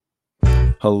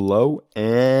Hello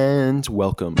and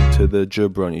welcome to the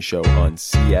Jabroni Show on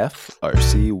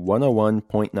CFRC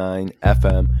 101.9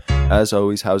 FM. As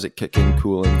always, how's it kicking,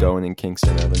 cool, and going in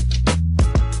Kingston, Evan?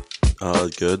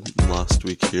 Good. Last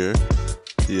week here,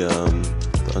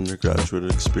 the undergraduate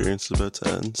experience is about to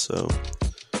end, so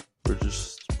we're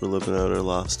living out our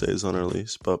last days on our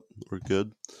lease, but we're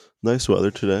good. Nice weather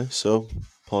today, so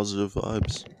positive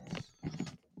vibes.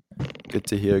 Good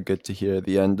to hear.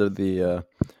 The end of the.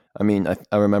 I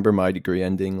remember my degree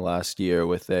ending last year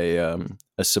with a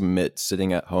submit,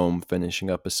 sitting at home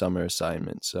finishing up a summer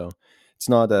assignment. So it's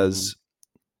not as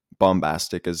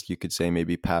bombastic as you could say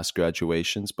maybe past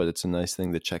graduations, but it's a nice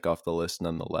thing to check off the list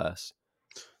nonetheless.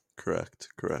 Correct.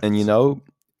 And you know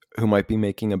who might be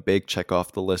making a big check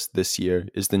off the list this year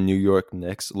is the New York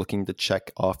Knicks, looking to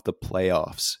check off the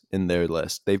playoffs in their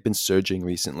list. They've been surging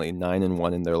recently,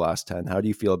 9-1 in their last 10. How do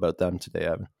you feel about them today,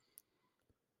 Evan?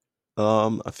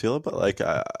 I feel about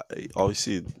I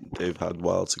obviously they've had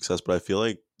wild success, but I feel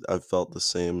like I've felt the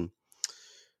same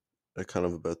kind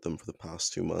of about them for the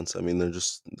past 2 months. I mean, they're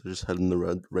just heading in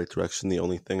the right direction. The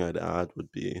only thing I'd add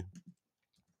would be,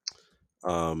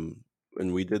 when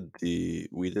we did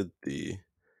the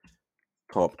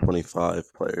top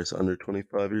 25 players under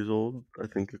 25 years old, I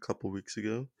think a couple weeks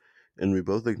ago, and we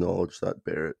both acknowledged that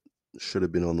Barrett should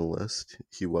have been on the list.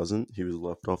 He wasn't. He was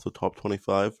left off the top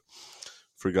 25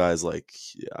 for guys like,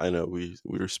 I know we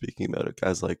were speaking about it,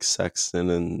 guys like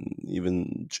Sexton and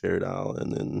even Jared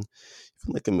Allen and even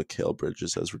like a Mikal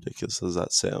Bridges, as ridiculous as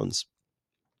that sounds.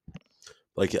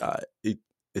 Like,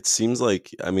 it seems like,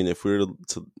 I mean, if we were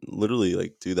to literally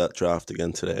like do that draft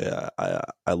again today,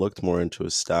 I looked more into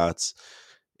his stats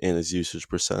and his usage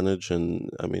percentage, and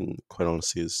I mean, quite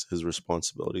honestly, his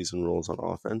responsibilities and roles on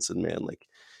offense, and man, like,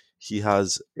 he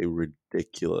has a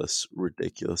ridiculous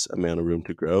amount of room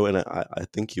to grow, and I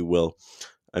think he will.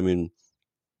 I mean,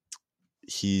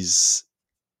 he's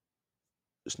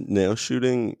now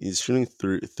shooting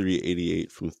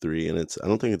 388 from three, and I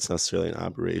don't think it's necessarily an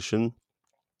aberration.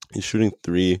 He's shooting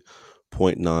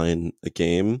 3.9 a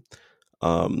game.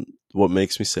 What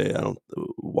makes me say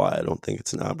why I don't think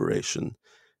it's an aberration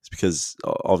is because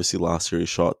obviously last year he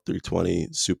shot 320,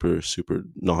 super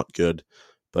not good,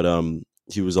 but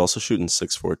he was also shooting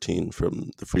 614 from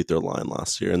the free throw line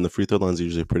last year, and the free throw line is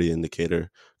usually a good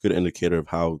indicator of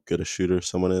how good a shooter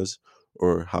someone is,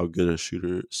 or how good a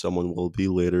shooter someone will be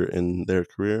later in their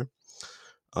career.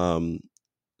 So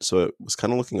it was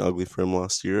kind of looking ugly for him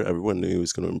last year. Everyone knew he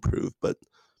was going to improve, but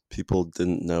people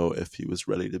didn't know if he was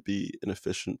ready to be an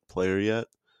efficient player yet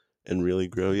and really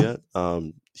grow yet.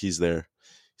 He's there.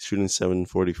 He's shooting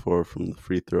 744 from the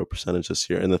free throw percentage this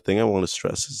year. And the thing I want to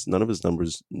stress is none of his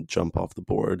numbers jump off the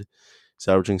board. He's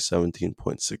averaging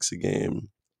 17.6 a game,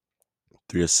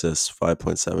 3 assists,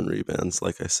 5.7 rebounds,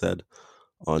 like I said,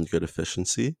 on good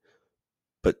efficiency.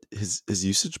 But his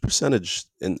usage percentage,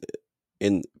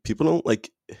 and people don't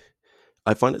like,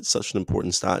 I find it such an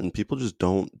important stat, and people just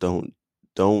don't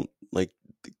like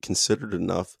consider it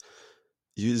enough.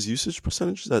 His usage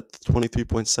percentage is at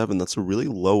 23.7. That's a really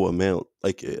low amount.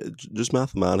 Like, just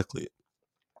mathematically,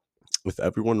 if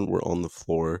everyone were on the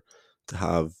floor to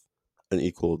have an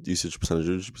equal usage percentage,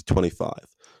 it should be 25.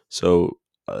 So,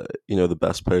 the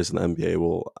best players in the NBA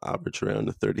will average around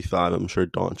a 35. I'm sure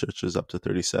Doncic is up to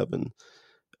 37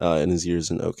 in his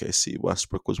years in OKC.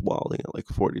 Westbrook was wilding at like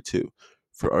 42.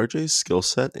 For RJ's skill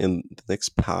set and the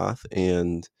next path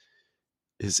and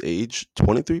his age,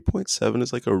 23.7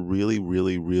 is like a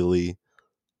really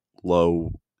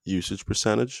low usage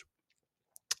percentage.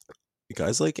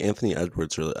 Guys like Anthony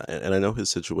Edwards and I know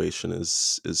his situation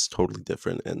is totally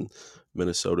different, and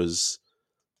Minnesota's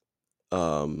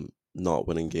not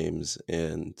winning games,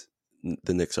 and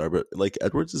the Knicks are, but like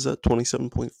Edwards is at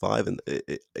 27.5, and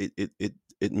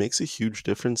it makes a huge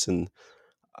difference. And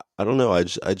I don't know, I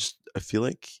feel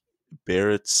like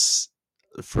Barrett's,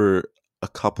 for a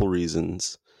couple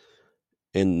reasons,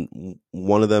 and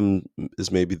one of them is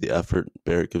maybe the effort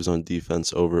Barrett gives on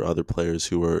defense over other players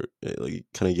who are like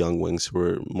kind of young wings who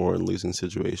are more in losing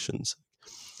situations.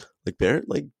 Like Barrett,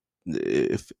 like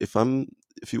if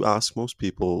you ask most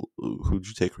people who'd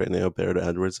you take right now, Barrett or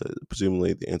Edwards,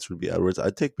 presumably the answer would be Edwards.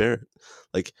 I'd take Barrett.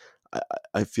 Like,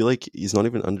 I feel like he's not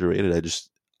even underrated.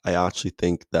 I actually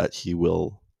think that he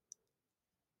will,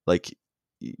 like,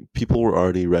 people were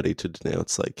already ready to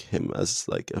denounce like him as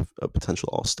like a potential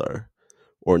all-star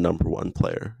or number one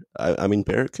player. I mean,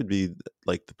 Barrett could be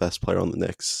like the best player on the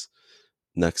Knicks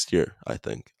next year, I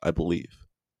believe.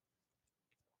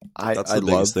 That's the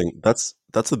biggest thing. That's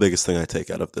the biggest thing I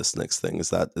take out of this Knicks thing is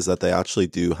that they actually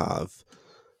do have.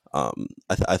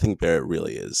 I think Barrett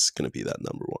really is going to be that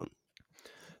number one.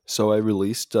 So I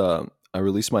released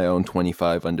my own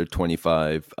 25 under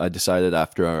 25. I decided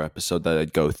after our episode that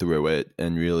I'd go through it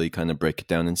and really kind of break it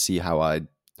down and see how I'd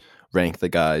rank the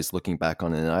guys looking back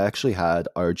on it. And I actually had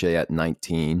RJ at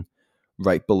 19,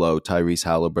 right below Tyrese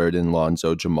Halliburton,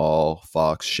 Lonzo Jamal,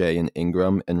 Fox, Shea, and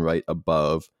Ingram, and right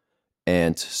above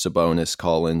Ant, Sabonis,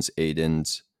 Collins,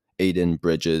 Aiden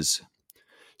Bridges.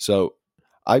 So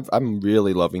I'm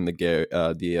really loving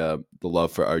the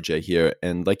love for RJ here,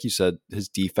 and like you said, his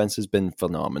defense has been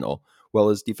phenomenal. While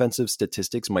his defensive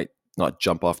statistics might not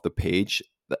jump off the page,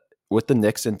 with the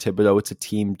Knicks and Thibodeau, it's a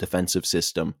team defensive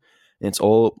system, and it's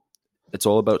all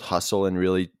about hustle and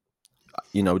really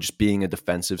just being a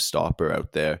defensive stopper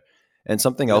out there. And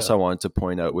something else Yeah. I wanted to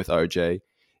point out with RJ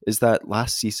is that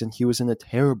last season he was in a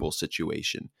terrible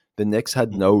situation. The Knicks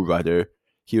had no Mhm. rudder.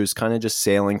 He was kind of just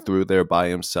sailing through there by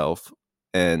himself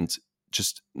and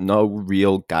just no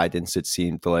real guidance, it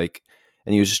seemed like.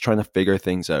 And he was just trying to figure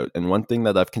things out. And one thing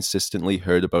that I've consistently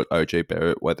heard about RJ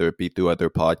Barrett, whether it be through other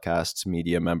podcasts,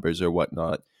 media members, or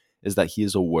whatnot, is that he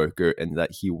is a worker and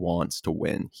that he wants to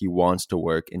win. He wants to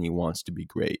work and he wants to be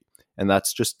great. And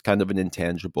that's just kind of an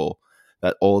intangible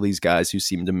that all these guys who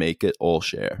seem to make it all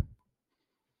share.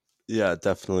 Yeah,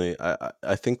 definitely.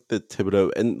 I think that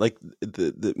Thibodeau and like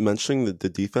the mentioning the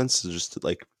defense is just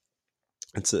like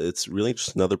it's really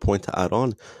just another point to add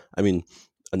on. I mean,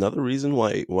 another reason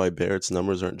why Barrett's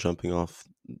numbers aren't jumping off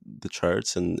the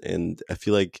charts, and I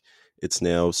feel like it's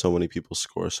now so many people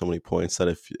score so many points that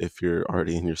if you're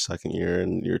already in your second year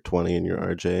and you're 20 and you're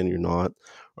RJ and you're not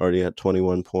already at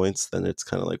 21 points, then it's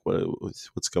kind of like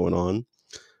what's going on.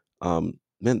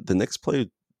 Man, the Knicks play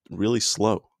really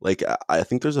slow. Like I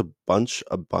think there's a bunch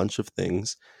of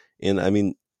things, and I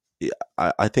mean, yeah,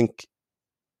 I think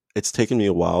it's taken me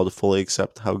a while to fully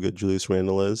accept how good Julius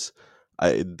Randle is.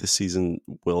 This season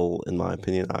will, in my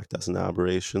opinion, act as an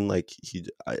aberration. Like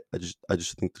I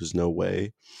just think there's no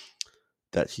way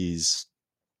that he's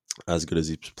as good as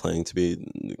he's playing, to be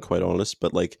quite honest.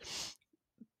 But like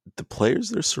the players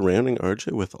they're surrounding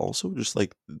RJ with, also just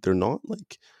like they're not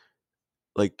like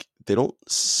they don't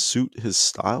suit his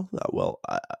style that well.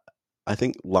 I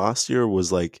think last year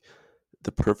was like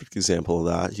the perfect example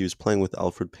of that. He was playing with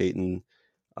Alfred Payton,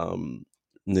 um,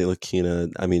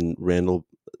 Ntilikina. I mean Randall,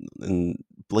 and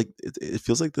like it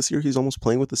feels like this year he's almost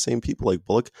playing with the same people. Like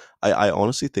Bullock, I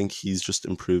honestly think he's just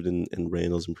improved, and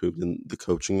Randall's improved, and the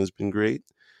coaching has been great,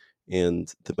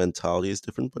 and the mentality is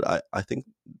different. But I think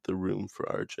the room for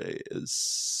RJ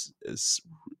is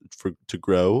for to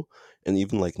grow, and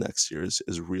even like next year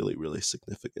is really really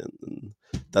significant. And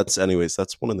that's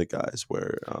one of the guys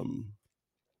where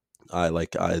I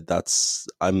like I that's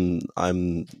I'm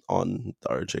on the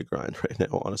RJ grind right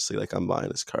now. Honestly, like I'm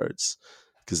buying his cards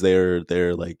because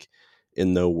they're like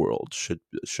in no world should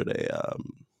a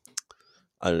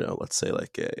I don't know, let's say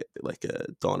like a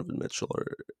Donovan Mitchell or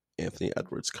Anthony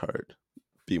Edwards card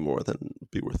be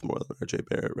worth more than RJ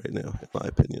Barrett right now, in my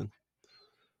opinion.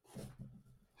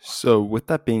 So, with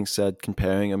that being said,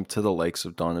 comparing him to the likes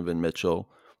of Donovan Mitchell,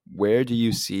 where do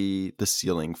you see the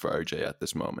ceiling for RJ at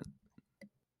this moment?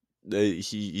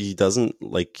 He doesn't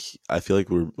like. I feel like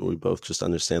we both just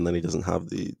understand that he doesn't have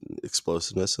the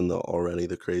explosiveness and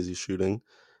the crazy shooting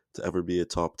to ever be a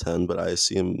top 10. But I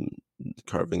see him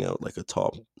carving out like a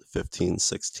top 15,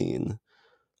 16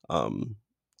 um,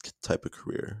 type of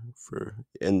career for.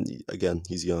 And again,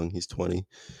 he's young. He's 20.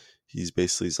 He's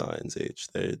basically Zion's age.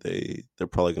 They're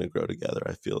probably going to grow together.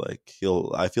 I feel like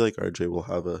he'll. I feel like RJ will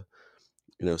have a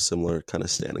similar kind of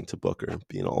standing to Booker,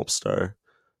 be an all star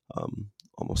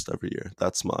almost every year.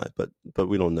 That's but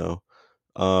we don't know.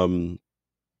 Um,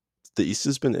 the East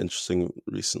has been interesting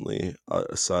recently,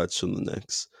 aside from the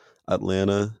Knicks.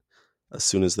 Atlanta, as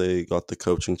soon as they got the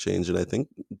coaching change, and I think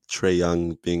Trey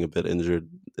Young being a bit injured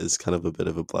is kind of a bit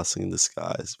of a blessing in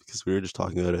disguise because we were just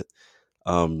talking about it.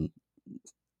 Um,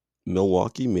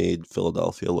 Milwaukee made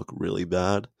Philadelphia look really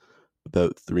bad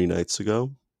about 3 nights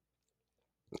ago,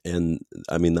 and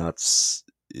I mean that's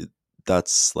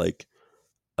like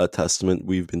a testament.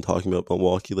 We've been talking about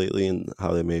Milwaukee lately and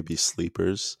how they may be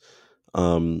sleepers.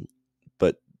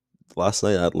 But last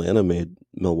night Atlanta made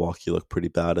Milwaukee look pretty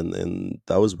bad, and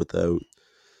that was without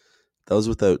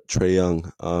Trey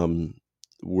Young.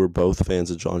 We're both fans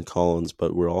of John Collins,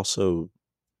 but we're also,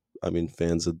 I mean,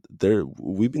 fans of their.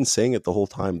 We've been saying it the whole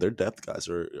time. Their depth guys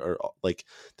are like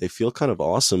they feel kind of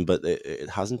awesome, but it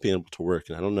hasn't been able to work.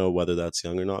 And I don't know whether that's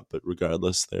Young or not. But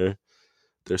regardless, they're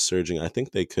surging. I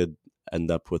think they could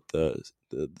end up with the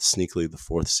sneakily the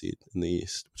fourth seed in the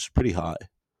East, which is pretty high.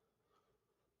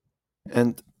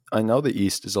 And I know the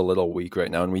East is a little weak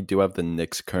right now, and we do have the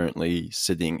Knicks currently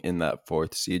sitting in that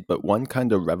fourth seed. But one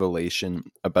kind of revelation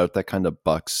about that kind of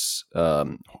Bucks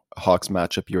Hawks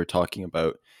matchup you were talking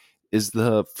about is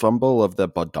the fumble of the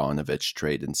Bogdanovich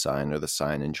trade and sign, or the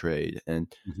sign and trade,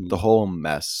 and Hmm. the whole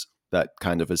mess that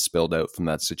kind of has spilled out from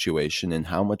that situation, and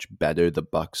how much better the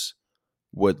Bucks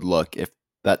would look if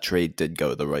that trade did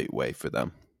go the right way for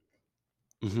them.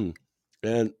 Hmm.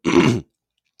 And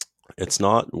it's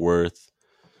not worth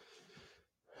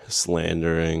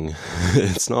slandering.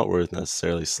 It's not worth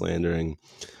necessarily slandering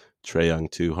Trey Young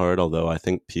too hard. Although I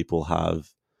think people have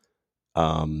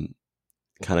um,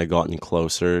 kind of gotten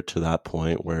closer to that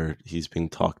point where he's being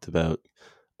talked about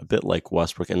a bit like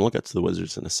Westbrook. And we'll get to the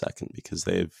Wizards in a second because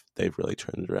they've really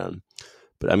turned it around.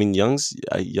 But I mean, Young's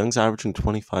averaging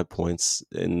 25 points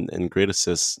and great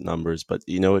assist numbers, but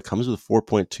it comes with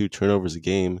 4.2 turnovers a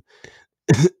game.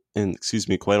 And excuse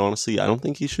me, quite honestly, I don't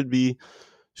think he should be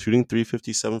shooting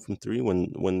 357 from three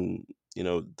when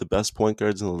the best point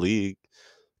guards in the league,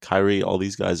 Kyrie, all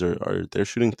these guys are they're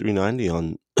shooting 390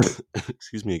 on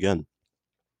excuse me again,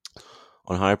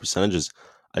 on higher percentages.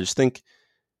 I just think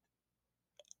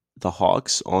the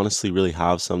Hawks honestly really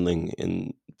have something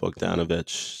in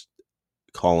Bogdanovich,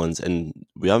 Collins, and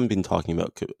we haven't been talking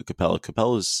about Capella.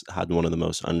 Capella's had one of the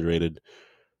most underrated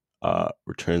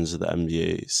returns of the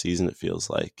NBA season. It feels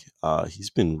like he's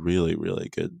been really, really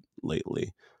good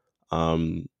lately.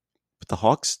 Um, but the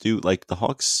Hawks do like the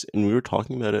Hawks, and we were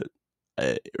talking about it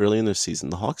early in their season.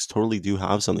 The Hawks totally do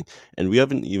have something, and we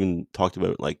haven't even talked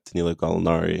about like Danilo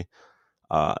Gallinari,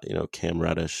 Cam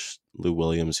Reddish, Lou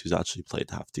Williams, who's actually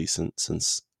played half decent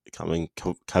since coming,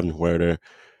 Kevin Huerter,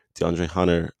 DeAndre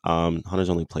Hunter. Hunter's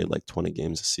only played like 20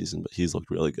 games this season, but he's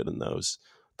looked really good in those.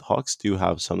 The Hawks do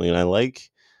have something, and I like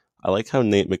how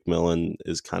Nate McMillan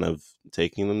is kind of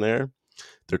taking them there.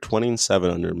 They're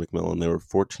 20-7 under McMillan. They were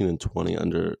 14-20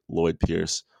 under Lloyd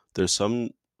Pierce. There's some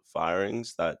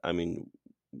firings that, I mean,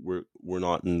 we're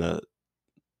not in the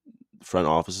front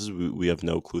offices. We have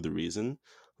no clue the reason.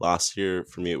 Last year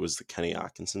for me it was the Kenny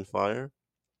Atkinson fire.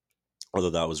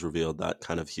 Although that was revealed that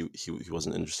kind of he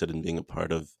wasn't interested in being a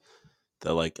part of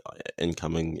the like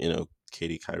incoming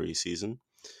Katie Kyrie season.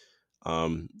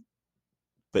 Um,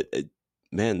 but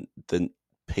man, the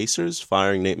Pacers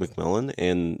firing Nate McMillan,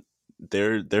 and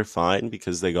they're fine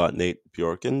because they got Nate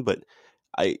Bjorken. But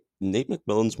I Nate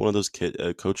McMillan's one of those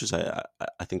coaches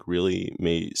I think really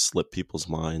may slip people's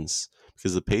minds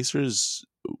because the Pacers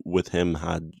with him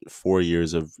had 4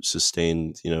 years of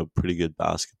sustained pretty good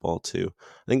basketball too.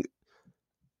 I think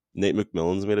Nate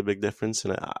McMillan's made a big difference,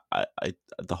 and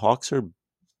the Hawks are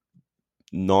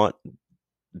not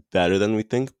better than we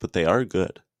think, but they are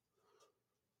good.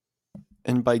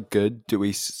 And by good, do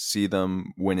we see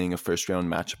them winning a first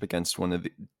round matchup against one of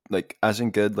the, like, as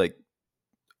in good, like,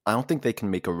 I don't think they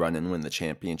can make a run and win the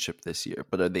championship this year,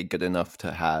 but are they good enough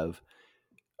to have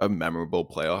a memorable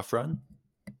playoff run?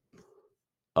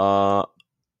 Uh,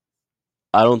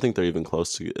 I don't think they're even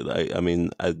close to. I mean,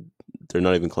 they're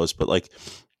not even close. But like,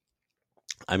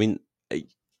 I mean,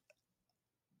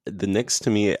 the Knicks to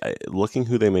me, looking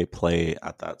who they may play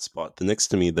at that spot, the Knicks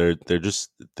to me, they're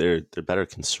better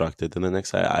constructed than the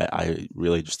Knicks. I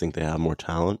really just think they have more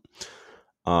talent.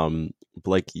 But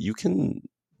like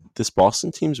this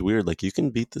Boston team's weird. Like you can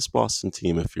beat this Boston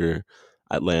team if you're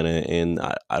Atlanta, and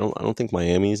I don't think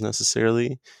Miami is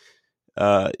necessarily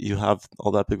you have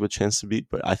all that big of a chance to beat.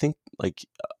 But I think like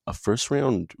a first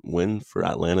round win for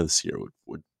Atlanta this year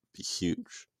would be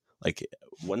huge. Like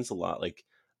when's a lot like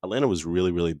Atlanta was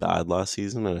really really bad last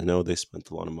season, and I know they spent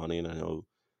a lot of money, and I know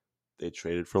they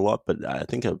traded for a lot, but I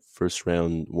think a first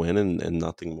round win and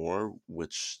nothing more,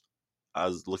 which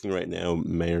as looking right now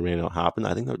may or may not happen.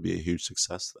 I think that would be a huge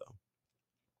success though.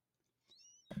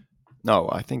 No,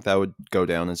 I think that would go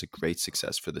down as a great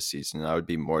success for the season. I would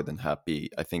be more than happy.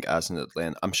 I think as an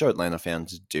Atlanta, I'm sure Atlanta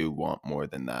fans do want more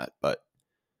than that, but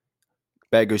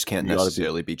beggars can't You got to be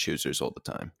necessarily be choosers all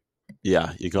the time.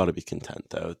 Yeah, you got to be content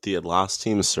though. The last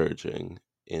team surging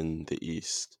in the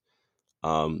East,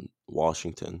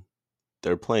 Washington.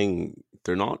 They're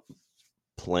not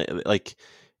playing like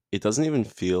it doesn't even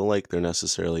feel like they're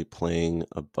necessarily playing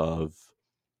above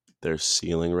their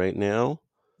ceiling right now.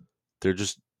 They're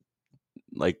just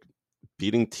like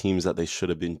beating teams that they should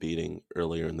have been beating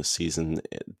earlier in the season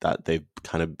that they've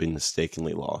kind of been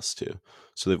mistakenly lost to.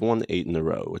 So they've won 8 in a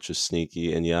row, which is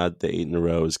sneaky. And yeah, the 8 in a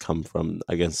row has come from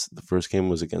against the first game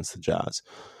was against the Jazz.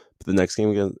 But the next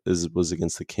game was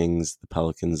against the Kings, the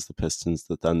Pelicans, the Pistons,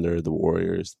 the Thunder, the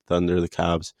Warriors, the Thunder, the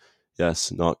Cavs.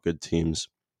 Yes, not good teams.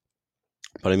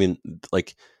 But I mean,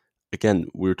 like again,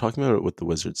 we were talking about it with the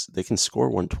Wizards. They can score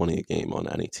 120 a game on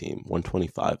any team,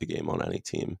 125 a game on any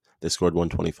team. They scored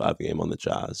 125 a game on the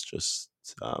Jazz just,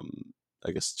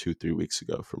 I guess, 2 3 weeks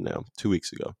ago from now, 2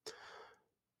 weeks ago.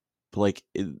 But like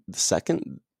the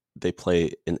second they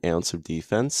play an ounce of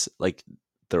defense, like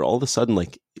they're all of a sudden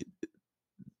like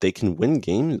they can win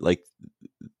games. Like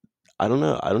I don't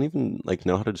know, I don't even like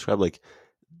know how to describe. Like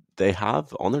they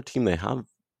have on their team, they have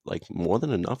like more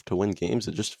than enough to win games.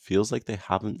 It just feels like they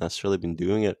haven't necessarily been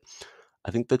doing it.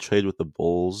 I think the trade with the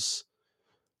Bulls,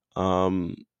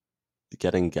 um,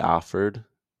 getting Gafford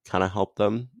kind of helped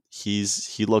them. He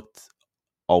looked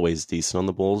always decent on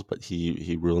the Bulls, but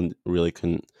he really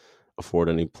couldn't afford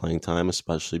any playing time,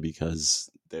 especially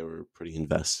because they were pretty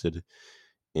invested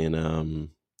in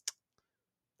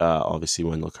obviously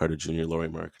Wendell Carter Jr., Laurie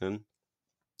Markkinen,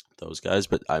 those guys.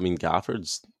 But I mean,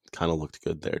 Gafford's kind of looked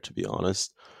good there, to be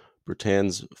honest.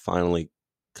 Bertan's finally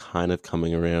kind of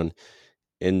coming around,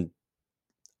 and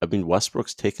I mean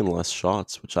Westbrook's taken less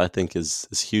shots, which I think is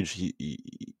huge.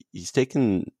 He's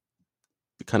taken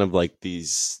kind of like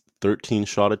these 13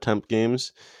 shot attempt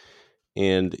games,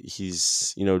 and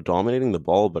he's dominating the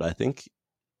ball. But I think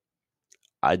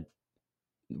I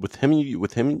with him you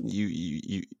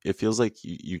it feels like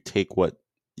you take what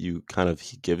you kind of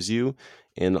he gives you,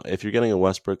 and if you're getting a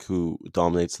Westbrook who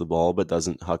dominates the ball but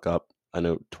doesn't huck up, I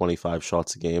know 25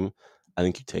 shots a game, I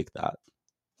think you take that.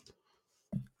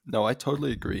 No, I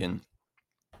totally agree. And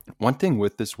one thing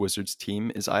with this Wizards team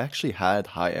is I actually had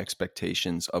high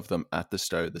expectations of them at the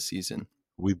start of the season.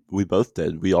 We both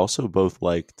did. We also both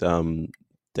liked Danny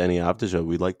Avdija.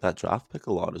 We liked that draft pick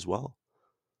a lot as well.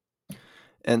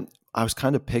 And I was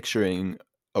kind of picturing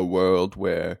a world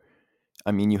where,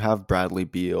 I mean, you have Bradley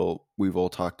Beal. We've all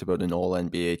talked about an all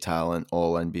NBA talent,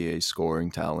 all NBA scoring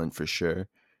talent for sure.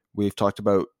 We've talked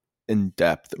about in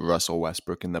depth Russell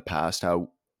Westbrook in the past, how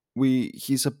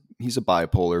he's a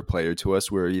bipolar player to us.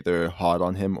 We're either hot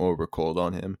on him or we're cold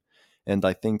on him. And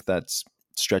I think that's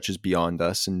stretches beyond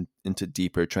us and into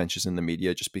deeper trenches in the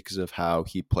media just because of how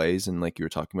he plays. And like you were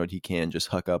talking about, he can just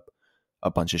huck up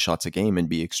a bunch of shots a game and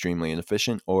be extremely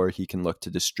inefficient, or he can look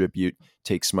to distribute,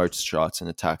 take smart shots, and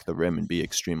attack the rim and be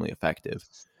extremely effective.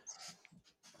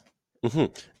 hmm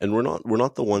And we're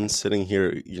not the ones sitting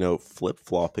here, flip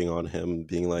flopping on him,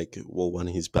 being like, well, when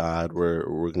he's bad,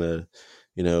 we're gonna,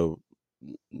 you know,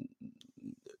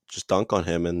 just dunk on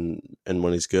him, and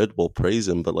when he's good, we'll praise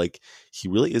him. But like, he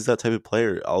really is that type of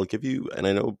player. I'll give you, and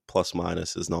I know plus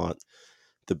minus is not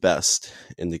the best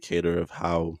indicator of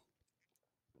how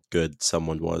good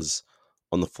someone was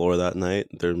on the floor that night.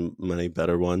 There are many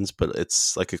better ones, but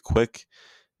it's like a quick.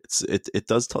 It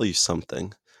does tell you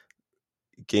something.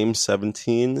 Game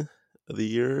 17 of the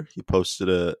year, he posted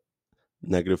a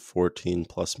 -14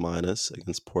 plus minus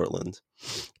against Portland.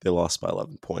 They lost by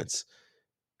 11 points.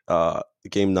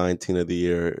 Game 19 of the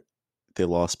year, they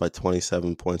lost by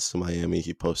 27 points to Miami.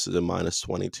 He posted a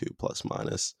 -22 plus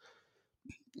minus.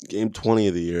 Game 20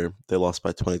 of the year, they lost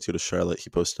by 22 to Charlotte. He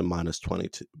posted a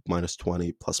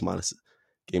 -20 plus minus.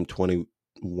 Game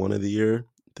 21 of the year,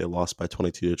 they lost by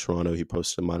 22 to Toronto. He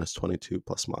posted a -22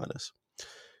 plus minus.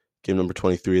 Game number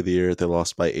 23 of the year, they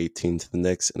lost by 18 to the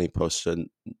Knicks, and he posted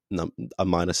a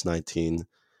 -19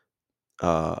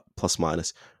 plus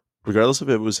minus. Regardless if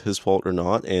it was his fault or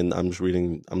not, and I'm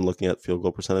looking at field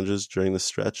goal percentages during the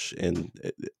stretch, and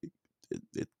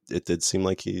it did seem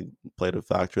like he played a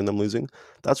factor in them losing.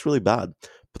 That's really bad.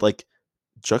 But like,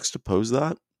 juxtapose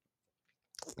that,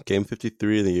 game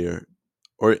 53 of the year,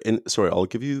 sorry, I'll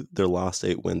give you their last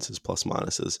 8 wins as plus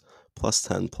minuses: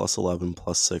 +10, +11,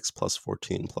 +6,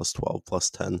 +14, +12,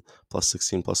 +10,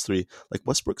 +16, +3. Like,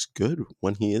 Westbrook's good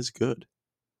when he is good.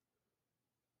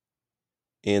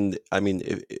 And I mean,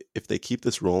 if they keep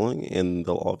this rolling, and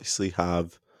they'll obviously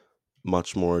have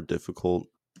much more difficult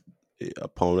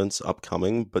opponents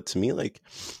upcoming, but to me, like,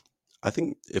 I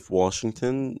think if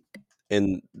Washington,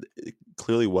 and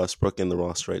clearly Westbrook in the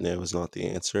roster right now is not the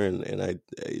answer, and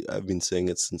I've been saying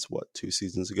it since, what, 2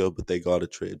 seasons ago, but they got a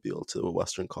trade deal to a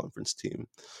Western Conference team.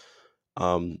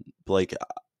 But like,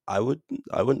 I would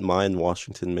I wouldn't mind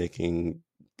Washington making,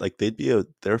 like, they're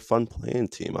a fun playing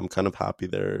team. I'm kind of happy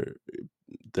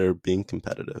they're being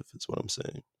competitive, is what I'm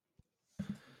saying.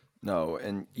 No,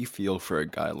 and you feel for a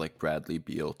guy like Bradley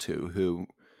Beal too, who,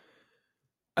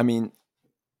 I mean,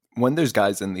 when there's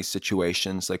guys in these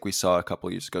situations, like we saw a couple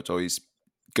years ago, it's always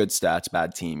good stats,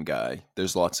 bad team guy.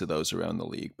 There's lots of those around the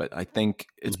league, but I think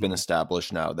it's been hmm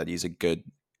established now that he's a good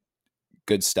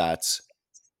stats,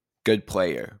 good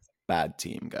player, bad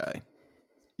team guy.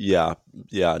 Yeah,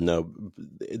 yeah, no.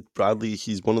 Bradley,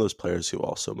 he's one of those players who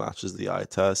also matches the eye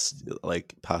test,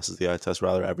 like passes the eye test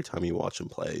rather. Every time you watch him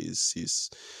play,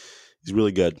 he's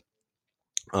really good.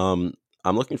 Um,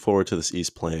 I'm looking forward to this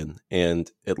East plan, and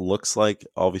it looks like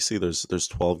obviously there's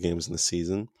 12 games in the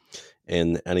season,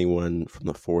 and anyone from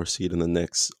the 4 seed in the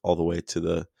Knicks all the way to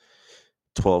the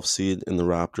 12 seed in the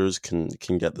Raptors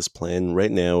can get this plan.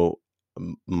 Right now,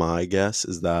 my guess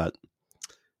is that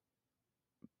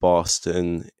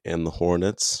Boston and the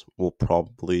Hornets will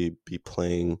probably be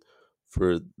playing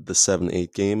for the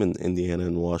 7-8 game, and Indiana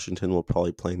and Washington will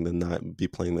probably be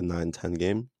playing the 9-10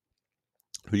 game.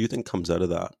 Who do you think comes out of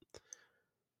that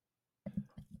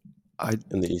I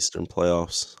in the Eastern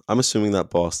playoffs? I'm assuming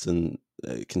that Boston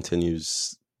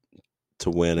continues to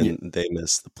win Yeah, and they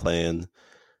miss the play-in.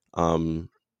 Um,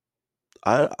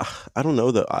 I I don't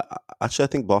know though. Actually, I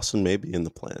think Boston may be in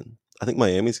the plan. I think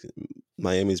Miami's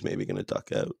maybe going to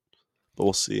duck out, but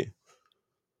we'll see.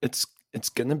 it's it's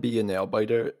gonna be a nail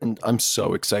biter, and I'm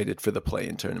so excited for the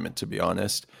play-in tournament, to be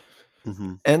honest.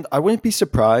 Hmm. And I wouldn't be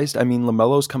surprised. I mean,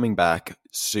 Lamelo's coming back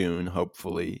soon,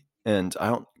 hopefully, and I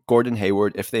don't. Gordon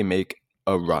Hayward, if they make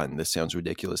a run, this sounds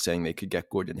ridiculous saying they could get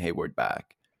Gordon Hayward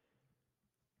back.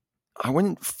 I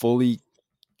wouldn't fully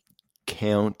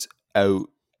count out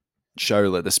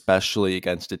Charlotte, especially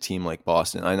against a team like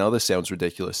Boston. I know this sounds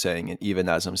ridiculous saying it, even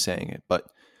as I'm saying it, but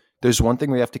there's one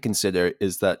thing we have to consider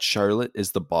is that Charlotte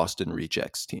is the Boston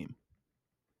Rejects team.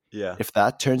 Yeah. If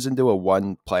that turns into a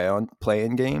one play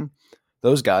in game,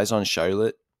 those guys on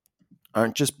Charlotte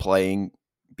aren't just playing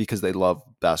because they love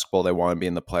basketball, they want to be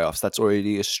in the playoffs. That's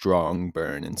already a strong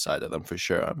burn inside of them for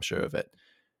sure. I'm sure of it.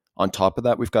 On top of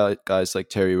that, we've got guys like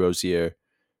Terry Rozier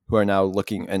who are now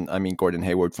looking, and I mean Gordon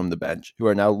Hayward from the bench, who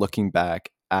are now looking back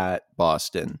at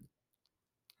Boston,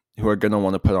 who are going to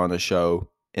want to put on a show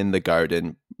in the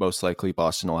Garden. Most likely,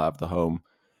 Boston will have the home,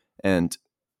 and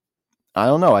I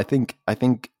don't know. I think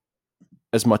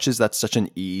as much as that's such an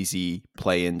easy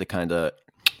play in to kind of,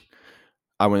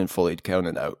 I wouldn't fully count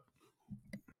it out.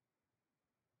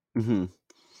 Hmm.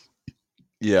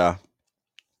 Yeah.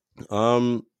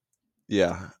 Um.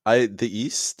 Yeah. The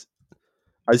East.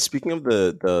 I speaking of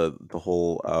the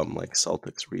whole like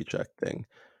Celtics reject thing.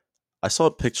 I saw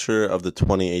a picture of the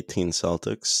 2018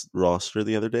 Celtics roster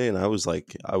the other day, and I was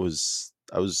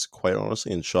quite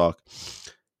honestly in shock.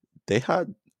 They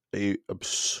had a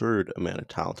absurd amount of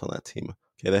talent on that team.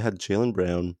 Okay, they had Jalen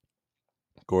Brown,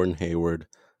 Gordon Hayward,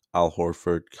 Al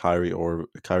Horford, Kyrie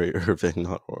Irving,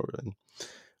 not Irving,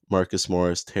 Marcus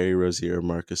Morris, Terry Rozier,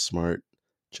 Marcus Smart,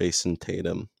 Jason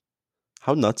Tatum.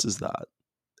 How nuts is that?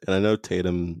 And I know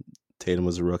Tatum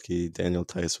was a rookie, Daniel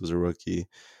Tice was a rookie,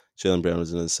 Jalen Brown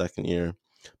was in his second year.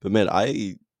 But man,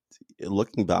 I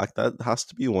looking back, that has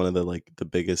to be one of the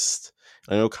biggest.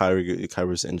 I know Kyrie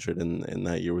was injured, and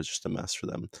that year was just a mess for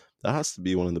them. That has to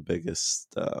be one of the biggest.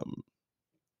 I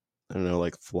don't know,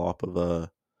 like flop of a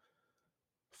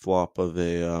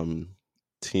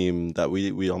team that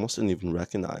we almost didn't even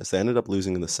recognize. They ended up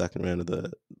losing in the second round of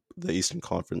the Eastern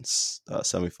Conference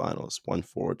semifinals,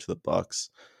 1-4 to the Bucks.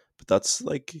 But that's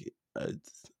like uh,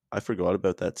 I forgot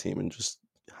about that team and just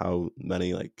how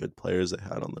many like good players they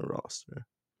had on their roster.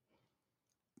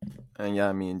 And yeah,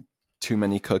 I mean, too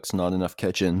many cooks, not enough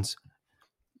kitchens,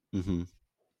 Hmm.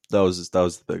 That was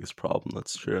the biggest problem.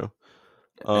 That's true.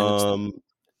 and it's Um,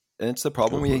 and it's the Go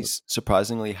problem we for it.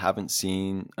 surprisingly haven't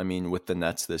seen. I mean, with the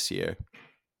Nets this year,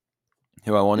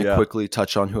 who I want to Yeah. quickly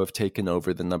touch on, who have taken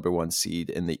over the number one seed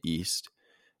in the East,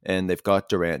 and they've got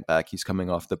Durant back. He's coming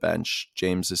off the bench.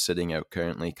 James is sitting out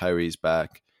currently. Kyrie's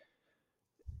back.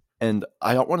 And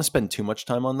I don't want to spend too much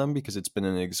time on them because it's been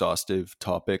an exhaustive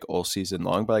topic all season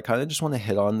long, but I kind of just want to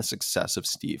hit on the success of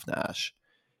Steve Nash.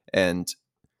 And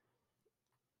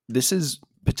this is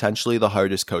potentially the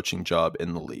hardest coaching job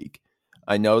in the league.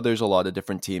 I know there's a lot of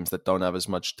different teams that don't have as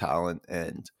much talent,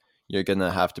 and you're going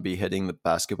to have to be hitting the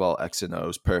basketball X and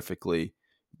O's perfectly.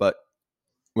 But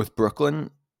with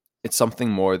Brooklyn, it's something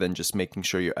more than just making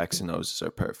sure your X and O's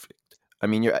are perfect. I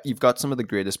mean, you've got some of the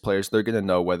greatest players. They're going to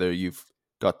know whether you've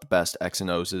got the best X and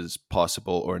O's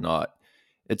possible or not.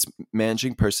 It's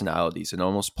managing personalities and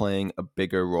almost playing a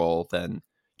bigger role than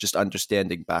just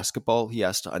understanding basketball. He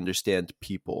has to understand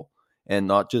people, and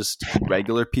not just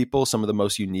regular people, some of the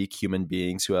most unique human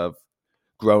beings who have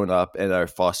grown up and are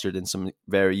fostered in some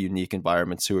very unique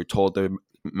environments, who are told they're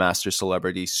master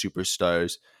celebrities,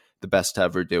 superstars, the best to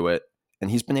ever do it. And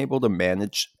he's been able to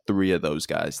manage three of those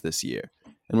guys this year.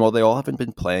 And while they all haven't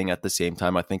been playing at the same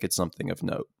time, I think it's something of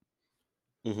note.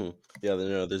 Hmm. Yeah.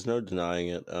 There's no denying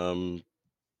it.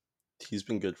 He's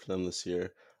been good for them this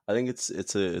year. I think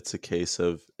it's a case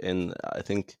of, and I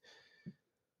think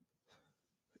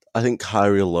I think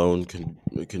Kyrie alone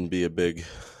can be a big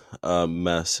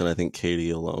mess, and I think Katie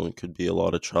alone could be a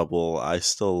lot of trouble. I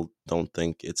still don't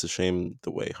think it's a shame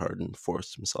the way Harden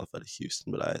forced himself out of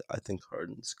Houston, but I think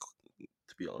Harden's,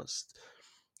 to be honest,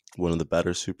 one of the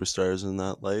better superstars in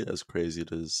that light. As crazy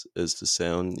it is to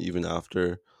sound, even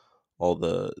after all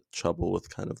the trouble with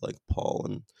kind of like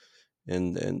Paul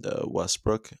and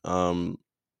Westbrook.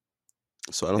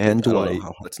 So And I don't know Dwight.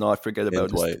 how. Let's not forget And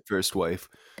about his Dwight. first wife.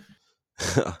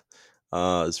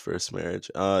 His first marriage.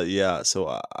 Yeah.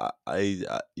 So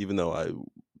even though I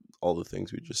all the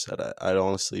things we just said, I'd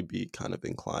honestly be kind of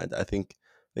inclined. I think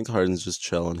Harden's just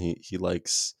chilling. He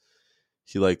just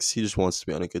wants to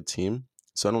be on a good team.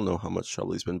 So I don't know how much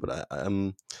trouble he's been, but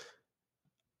I'm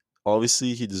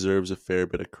obviously he deserves a fair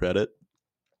bit of credit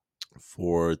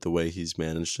for the way he's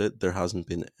managed it. There hasn't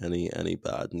been any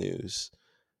bad news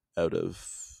out of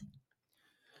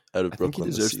I think he Brooklyn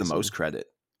this deserves the most season. credit.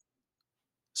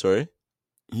 Sorry.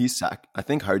 I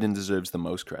think Harden deserves the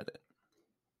most credit.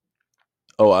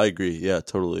 Oh, I agree. Yeah,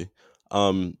 totally.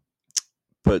 Um,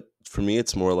 but for me,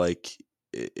 it's more like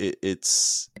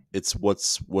it's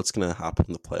what's gonna happen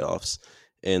in the playoffs,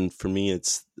 and for me,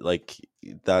 it's like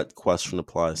that question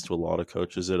applies to a lot of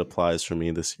coaches. It applies for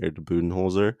me this year to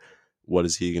Budenholzer. What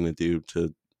is he gonna do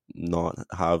to not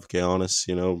have Giannis,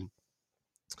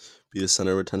 be the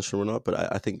center of attention or not?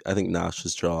 But I think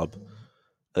Nash's job,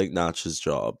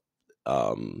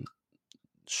 um,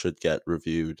 should get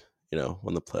reviewed.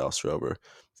 When the playoffs are over,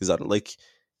 because I don't like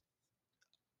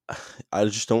I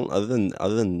just don't, other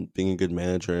than being a good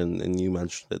manager, and you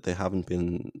mentioned that they haven't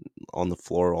been on the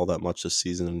floor all that much this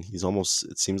season, and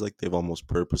it seems like they've almost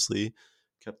purposely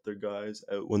kept their guys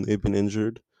out when they've been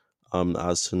injured,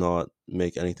 as to not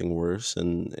make anything worse.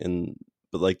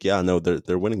 But like, yeah, no,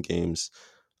 they're winning games.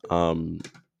 Um,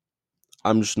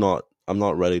 I'm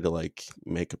not ready to like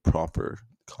make a proper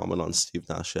comment on Steve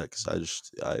Nash yet,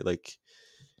 because I like,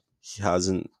 he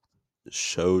hasn't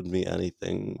showed me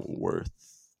anything worth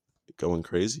going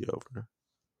crazy over.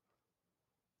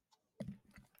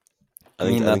 I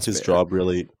mean, I think that's his fair. job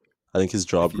really I think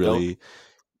If you don't,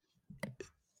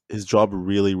 his job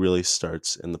really really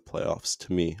starts in the playoffs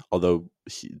to me. Although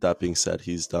that being said,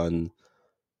 he's done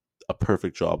a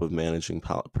perfect job of managing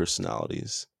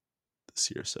personalities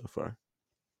this year so far.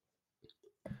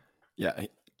 yeah,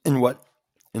 in what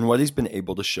in what he's been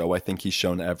able to show, I think he's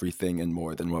shown everything and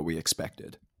more than what we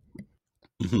expected.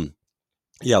 Hmm.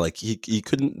 Yeah, like he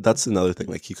couldn't. That's another thing.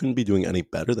 Like he couldn't be doing any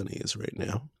better than he is right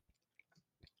now.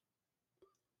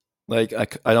 Like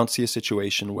I don't see a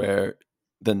situation where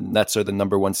the Nets are the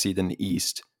number one seed in the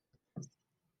East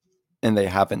and they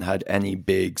haven't had any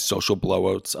big social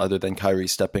blowouts other than Kyrie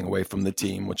stepping away from the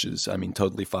team, which is, I mean,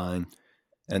 totally fine.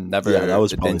 And Yeah, that never,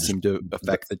 was it probably didn't just. seem to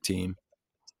affect the team.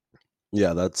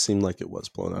 Yeah, that seemed like it was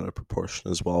blown out of proportion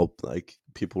as well. Like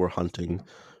people were hunting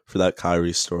for that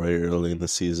Kyrie story early in the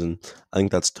season. I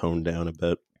think that's toned down a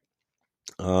bit.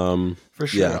 Um, For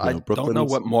yeah, sure. no, I don't know Brooklyn's.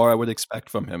 what more I would expect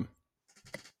from him.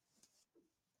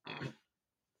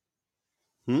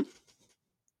 Hmm?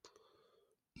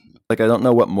 Like, I don't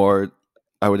know what more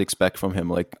I would expect from him.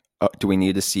 Like, do we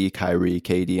need to see Kyrie,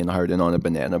 KD, and Harden on a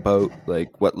banana boat?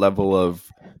 Like, what level of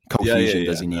cohesion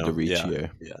does he need to No, reach yeah,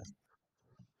 here? yeah.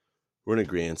 We're in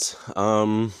agreement.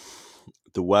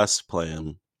 The West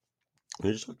plan.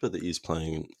 We just talked about the East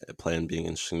plan being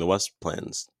interesting. The West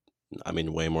plans, I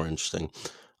mean, way more interesting.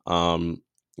 Um,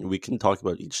 we can talk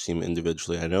about each team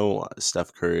individually. I know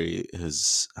Steph Curry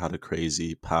has had a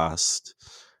crazy past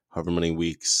however many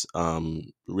weeks.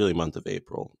 Really, month of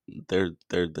April. They're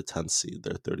the 10th seed.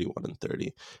 They're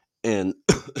 31-30, and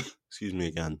excuse me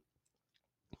again.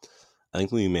 I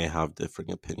think we may have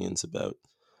differing opinions about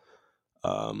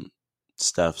um,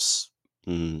 Steph's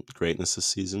greatness this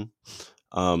season.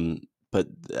 Um, but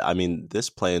I mean, this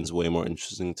plan's way more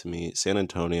interesting to me. San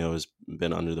Antonio has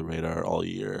been under the radar all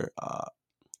year.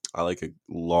 I like a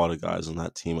lot of guys on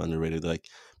that team underrated. Like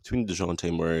between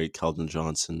Dejounte Murray, Keldon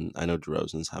Johnson, I know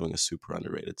DeRozan's having a super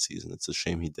underrated season. It's a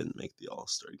shame he didn't make the All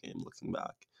Star game. Looking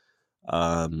back,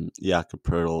 yeah,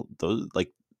 Capertle, those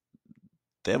like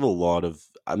they have a lot of.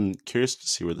 I'm curious to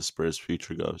see where the Spurs'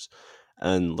 future goes.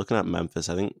 And looking at Memphis,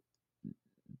 I think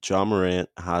John Morant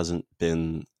hasn't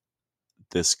been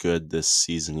this good this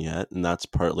season yet, and that's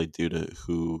partly due to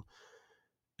who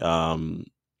um,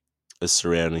 is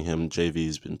surrounding him.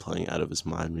 JV's been playing out of his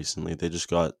mind recently. They just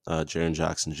got Jaren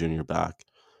Jackson Jr. back,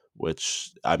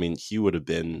 which I mean he would have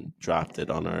been drafted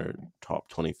on our top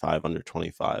 25 under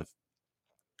 25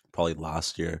 probably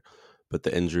last year, but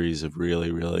the injuries have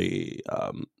really really.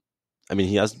 I mean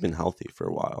he hasn't been healthy for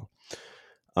a while.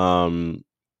 Um,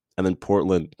 and then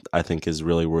Portland, I think, is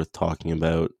really worth talking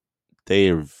about.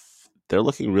 they've they're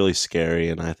looking really scary,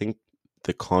 and I think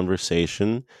the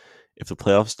conversation, if the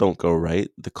playoffs don't go right,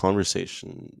 the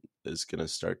conversation is going to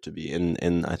start to be,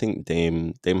 and I think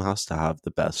Dame has to have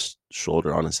the best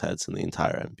shoulder on his head in the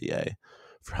entire NBA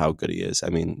for how good he is. I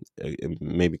mean,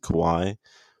 maybe Kawhi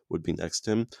would be next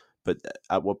to him, but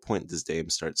at what point does Dame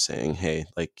start saying, "Hey,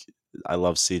 like I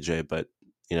love CJ, but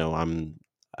I'm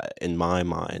in my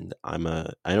mind, I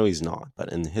know he's not,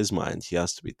 but in his mind, he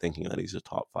has to be thinking that he's a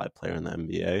top 5 player in the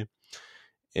NBA,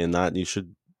 and that you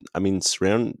should, I mean,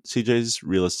 surround CJ's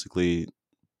realistically,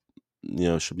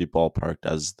 should be ballparked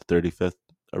as the 35th,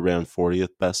 around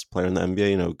 40th best player in the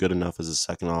NBA. Good enough as a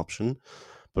second option.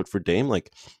 But for Dame,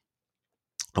 like,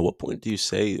 at what point do you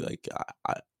say, like,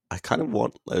 I kind of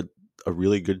want a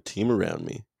really good team around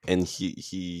me? And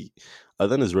he, other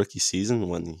than his rookie season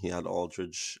when he had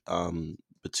Aldridge,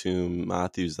 Batum,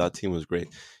 Matthews, that team was great.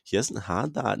 He hasn't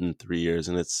had that in 3 years,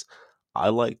 and I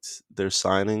liked their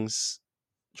signings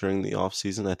during the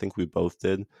offseason. I think we both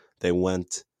did. They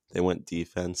went they went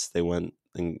defense. They went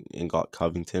and got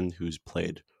Covington, who's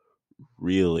played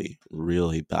really,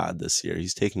 really bad this year.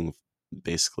 He's taking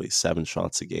basically 7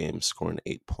 shots a game, scoring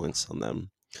 8 points on them.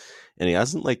 And he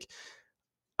hasn't like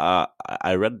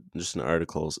I read just in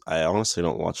articles. I honestly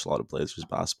don't watch a lot of Blazers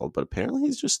basketball, but apparently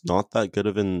he's just not that good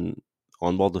of an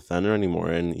on-ball defender anymore.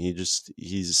 And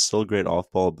he's still great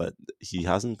off-ball, but he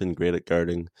hasn't been great at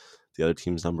guarding the other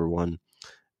team's number one.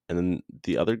 And then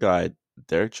the other guy,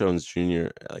 Derek Jones Jr.,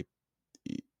 like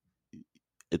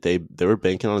they were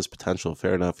banking on his potential.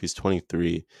 Fair enough. He's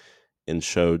 23 and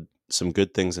showed some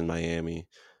good things in Miami.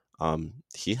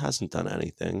 He hasn't done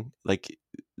anything. Like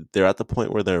they're at the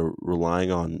point where they're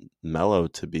relying on Melo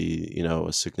to be,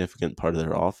 a significant part of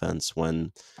their offense.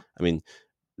 When, I mean,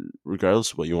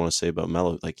 regardless of what you want to say about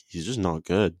Melo, like he's just not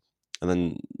good. And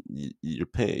then you're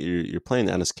playing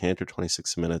Ennis Cantor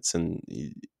 26 minutes, and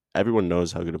everyone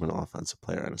knows how good of an offensive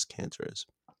player Ennis Cantor is.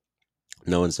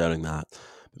 No one's doubting that.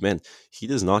 But man, he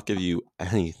does not give you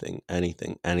anything,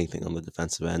 anything, anything on the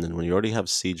defensive end. And when you already have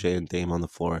CJ and Dame on the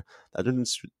floor, that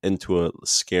turns into a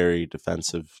scary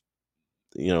defensive,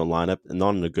 lineup, and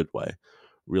not in a good way.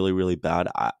 Really, really bad.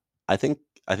 I think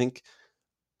I think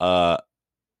uh,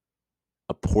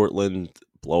 a Portland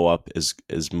blow up is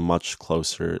much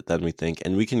closer than we think,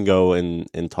 and we can go and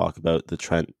talk about the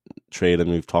Trent trade,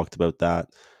 and we've talked about that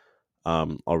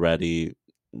already.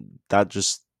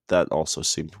 That also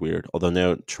seemed weird. Although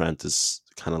now Trent is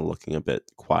kind of looking a bit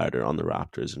quieter on the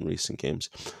Raptors in recent games,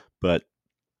 but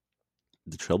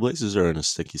the Trailblazers are in a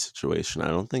sticky situation. I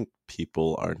don't think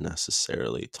people are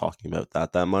necessarily talking about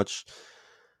that much.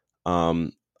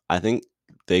 Um, I think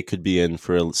they could be in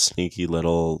for a sneaky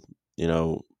little,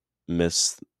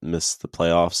 miss the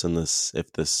playoffs in this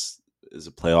if this is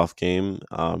a playoff game.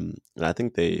 And I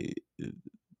think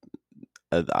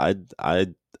I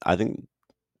I think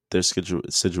their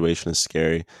situation is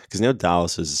scary because now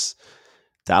Dallas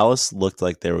looked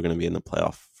like they were going to be in the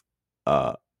playoff,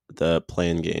 the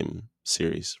playing game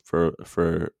series for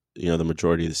the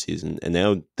majority of the season, and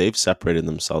now they've separated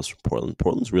themselves from Portland.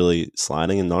 Portland's really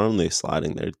sliding, and not only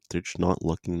sliding, they're just not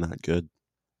looking that good.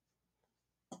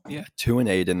 Yeah,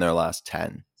 2-8 in their last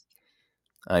 10.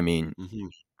 I mean, Mm-hmm.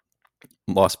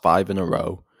 lost 5 in a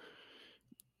row.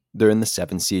 They're in the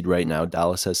 7th seed right now.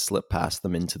 Dallas has slipped past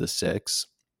them into the 6.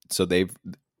 So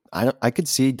I could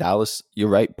see Dallas. You're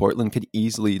right. Portland could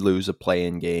easily lose a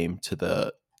play-in game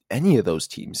to any of those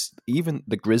teams, even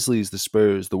the Grizzlies, the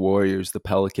Spurs, the Warriors, the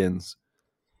Pelicans.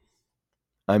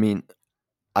 I mean,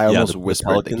 I Yeah, almost the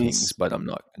whispered the Kings, Pelicans. but I'm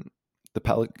not. The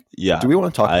Pelic. Yeah, Do we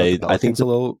want to talk about the I think Pelicans a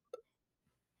little?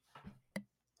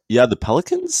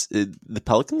 the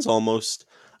Pelicans almost.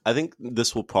 I think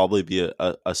this will probably be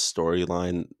a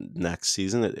storyline next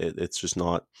season. It's just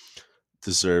not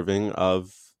deserving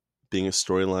of being a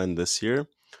storyline this year.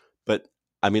 But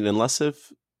I mean, unless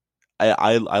if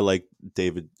I like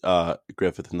David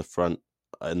Griffith in the front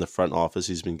office.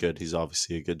 He's been good. He's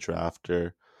obviously a good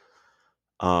drafter.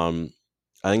 Um,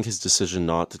 I think his decision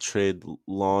not to trade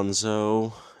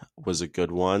Lonzo was a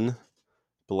good one.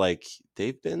 But like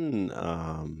they've been,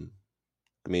 I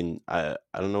mean, I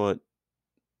don't know what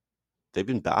they've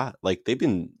been bad. Like they've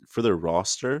been for their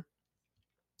roster.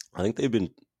 I think they've been,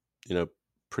 you know,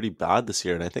 pretty bad this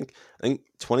year. And I think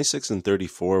 26 and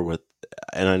 34 with,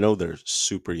 and I know they're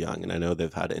super young, and I know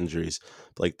they've had injuries.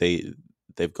 But like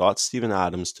they've got Steven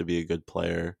Adams to be a good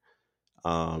player.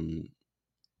 Um,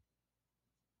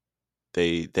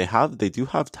 they do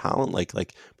have talent.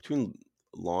 Like between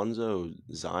Lonzo,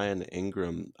 Zion,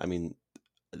 Ingram. I mean,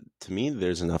 to me,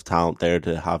 there's enough talent there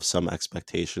to have some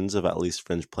expectations of at least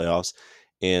fringe playoffs.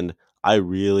 And I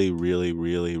really, really,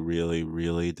 really, really,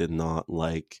 really did not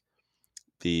like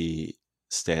the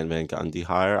Stan Van Gundy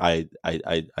hire.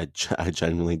 I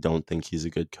genuinely don't think he's a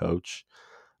good coach.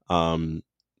 Um,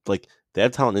 like they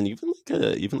have talent, and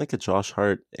even like a Josh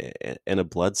Hart and a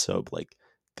Bledsoe, like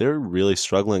they're really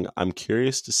struggling. I'm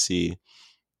curious to see,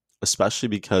 especially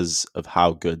because of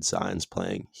how good Zion's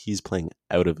playing. He's playing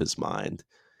out of his mind.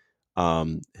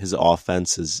 His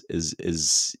offense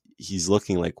is he's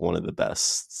looking like one of the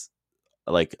best,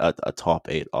 like a top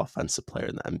 8 offensive player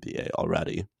in the NBA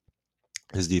already.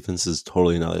 His defense is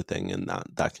totally another thing, and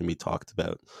that can be talked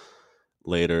about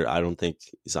later. I don't think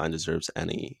Zion deserves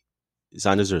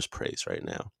praise right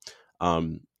now.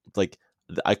 Um, like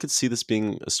I could see this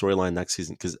being a storyline next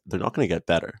season because they're not going to get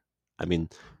better. I mean,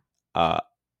 uh,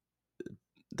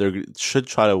 they should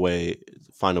try to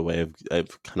find a way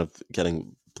of kind of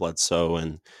getting Bledsoe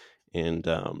and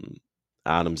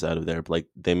Adams out of there. But like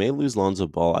they may lose Lonzo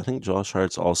Ball. I think Josh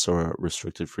Hart's also a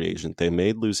restricted free agent. They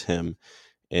may lose him.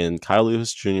 And Kyle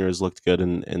Lewis Jr. has looked good,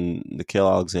 and Nikhil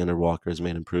Alexander Walker has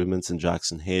made improvements, and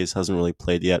Jackson Hayes hasn't really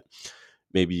played yet.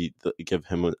 Maybe give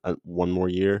him one more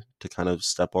year to kind of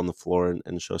step on the floor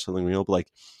and show something real. But like,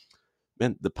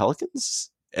 man, the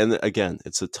Pelicans, and again,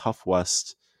 it's a tough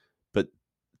West, but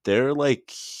they're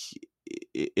like,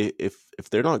 if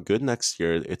they're not good next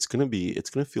year, it's gonna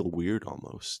feel weird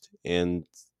almost, and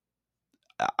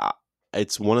I,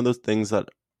 it's one of those things that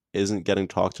isn't getting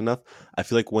talked enough. I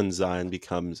feel like when Zion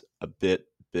becomes a bit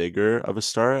bigger of a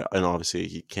star, and obviously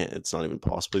he can't, it's not even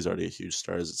possible. He's already a huge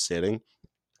star as it's standing.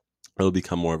 It'll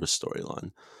become more of a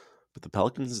storyline. But the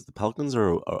Pelicans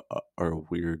are a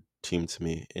weird team to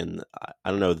me, and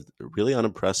I don't know, really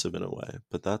unimpressive in a way.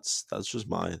 But that's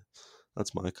my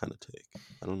kind of take.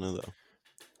 I don't know though.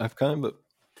 I've kind of a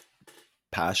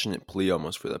passionate plea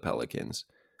almost for the Pelicans.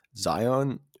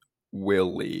 Zion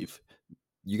will leave.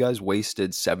 You guys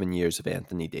wasted 7 years of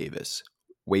Anthony Davis.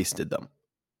 Wasted them.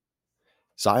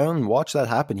 Zion watched that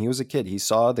happen. He was a kid. He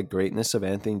saw the greatness of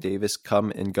Anthony Davis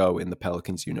come and go in the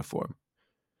Pelicans uniform.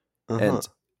 Uh huh. And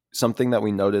something that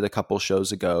we noted a couple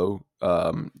shows ago,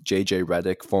 JJ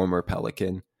Redick, former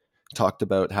Pelican, talked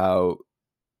about how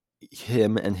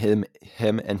him and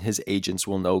his agents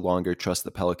will no longer trust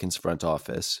the Pelicans front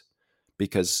office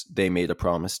because they made a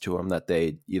promise to him that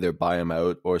they'd either buy him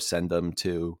out or send him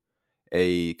to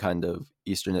a kind of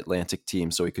Eastern Atlantic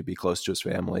team so he could be close to his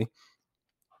family.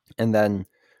 And then,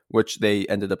 which they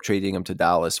ended up trading him to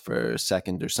Dallas for a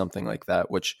second or something like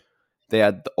that, which they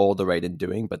had all the right in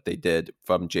doing, but they did,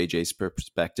 from JJ's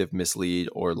perspective, mislead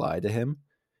or lie to him.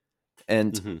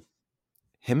 And Mm-hmm.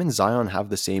 him and Zion have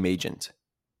the same agent.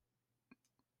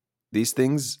 These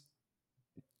things,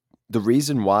 the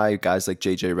reason why guys like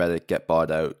JJ Redick get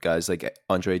bought out, guys like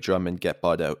Andre Drummond get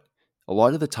bought out, a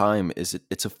lot of the time is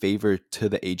it's a favor to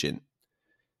the agent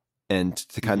and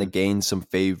to kind Mm-hmm. of gain some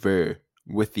favor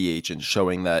with the agent,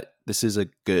 showing that this is a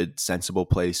good, sensible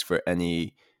place for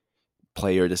any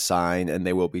player to sign and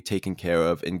they will be taken care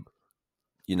of and,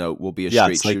 will be a Yeah,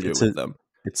 straight it's like shooter with them.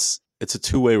 it's a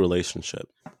two-way relationship.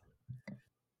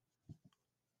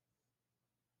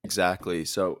 Exactly.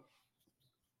 So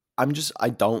I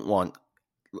don't want,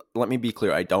 let me be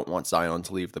clear, I don't want Zion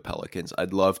to leave the Pelicans.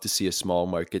 I'd love to see a small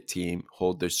market team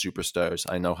hold their superstars.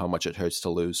 I know how much it hurts to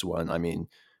lose one.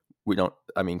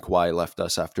 Kawhi left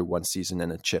us after one season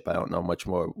and a chip. I don't know much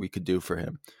more we could do for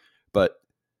him. But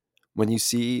when you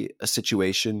see a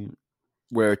situation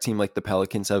where a team like the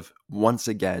Pelicans have once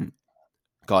again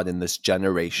gotten this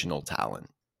generational talent,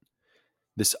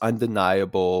 this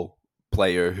undeniable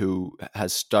player who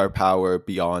has star power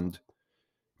beyond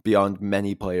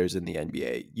many players in the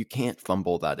NBA, you can't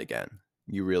fumble that again.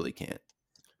 You really can't.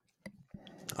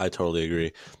 I totally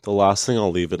agree. The last thing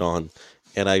I'll leave it on,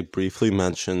 and I briefly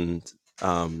mentioned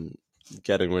um,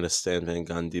 getting rid of Stan Van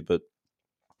Gundy, but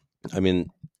I mean,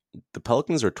 the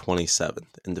Pelicans are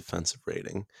 27th in defensive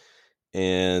rating.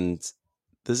 And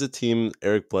this is a team,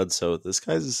 Eric Bledsoe, this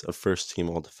guy's a first team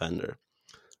all defender.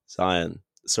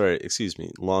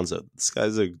 Lonzo, this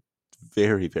guy's a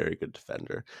very, very good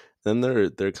defender. Then there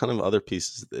are kind of other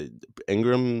pieces.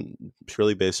 Ingram,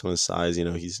 purely based on his size,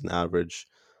 he's an average.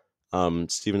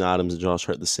 Steven Adams and Josh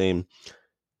Hart the same.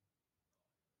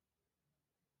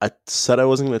 I said I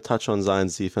wasn't going to touch on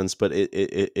Zion's defense, but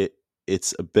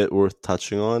it's a bit worth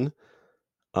touching on.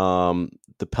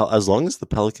 As long as the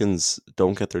Pelicans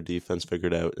don't get their defense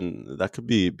figured out, and that could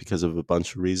be because of a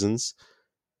bunch of reasons.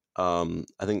 I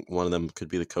think one of them could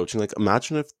be the coaching. Like,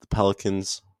 imagine if the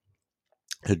Pelicans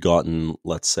had gotten,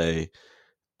 let's say,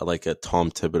 like a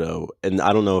Tom Thibodeau, and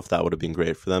I don't know if that would have been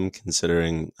great for them,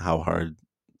 considering how hard.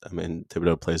 I mean,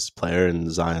 Thibodeau plays his player,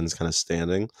 and Zion's kind of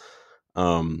standing.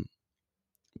 Um,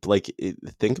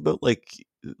 think about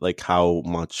how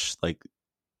much like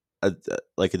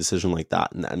a decision like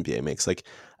that in the NBA makes. Like,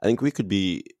 I think we could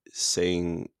be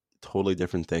saying totally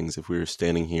different things if we were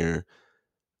standing here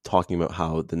talking about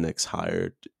how the Knicks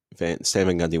hired Stan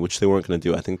Van Gundy, which they weren't going to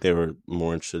do. I think they were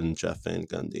more interested in Jeff Van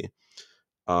Gundy.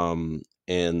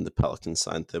 And the Pelicans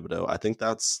signed Thibodeau. I think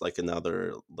that's like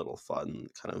another little fun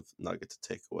kind of nugget to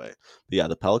take away. But yeah,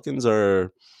 the Pelicans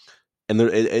are, and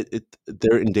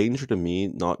they're in danger to me,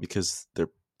 not because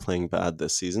they're playing bad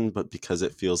this season, but because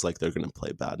it feels like they're going to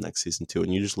play bad next season too.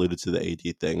 And you just alluded to the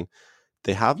AD thing.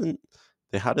 They haven't.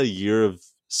 They had a year of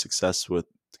success with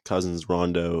Cousins,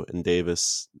 Rondo, and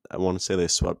Davis. I want to say they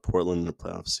swept Portland in the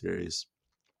playoff series.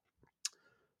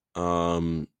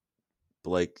 Um,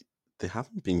 but like they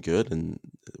haven't been good, and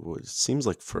it seems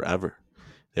like forever.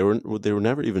 They were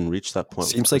never even reached that point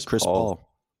with Seems like Chris Chris Paul. Paul.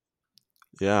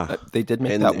 Yeah, They did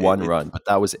make and that one run, but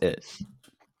that was it.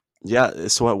 yeah.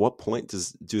 So at what point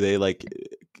do they like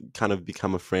kind of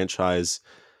become a franchise?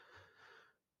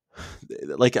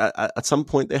 Like at some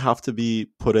point they have to be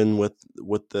put in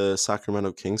with the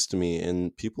Sacramento Kings to me,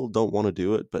 and people don't want to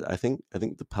do it. But I think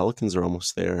the Pelicans are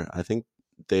almost there. I think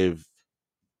they've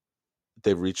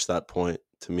they've reached that point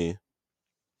to me.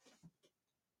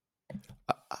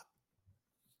 I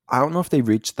I don't know if they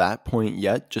reached that point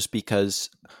yet, just because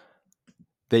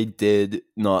they did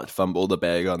not fumble the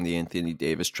bag on the Anthony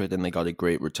Davis trade and they got a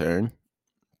great return.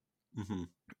 Hmm.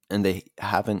 And they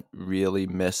haven't really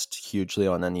missed hugely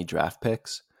on any draft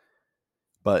picks.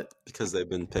 But Because they've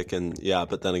been picking, yeah.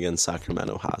 But then again,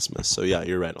 Sacramento has missed. So yeah,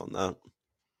 you're right on that.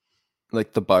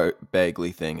 like the Bart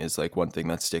Bagley thing is like one thing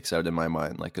that sticks out in my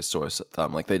mind, like a sore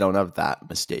thumb. Like they don't have that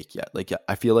mistake yet. Like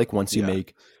I feel like once you Yeah,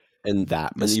 make and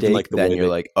that and even mistake, like the then way you're they,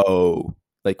 like, oh,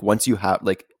 like once you have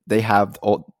like they have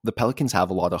all the Pelicans have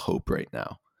a lot of hope right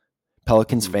now.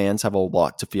 Pelicans mhm, fans have a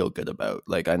lot to feel good about.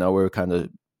 Like I know we're kind of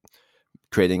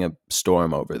creating a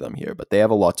storm over them here, but they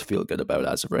have a lot to feel good about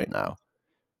as of right now.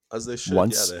 as they should.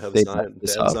 Yeah, Once they have they mess Zion. They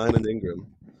this have up, Zion and Ingram.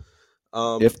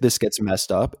 Um, if this gets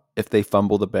messed up, if they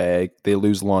fumble the bag, they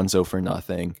lose Lonzo for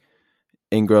nothing.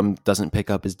 Ingram doesn't pick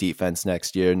up his defense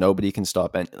next year. Nobody can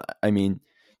stop. And I mean,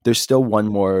 there's still one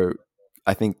more,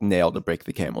 I think, nail to break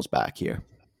the camel's back here.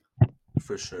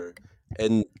 for sure.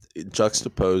 And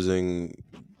juxtaposing,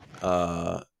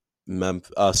 uh,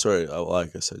 sorry, well, I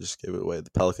guess I just gave it away.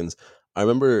 The Pelicans. I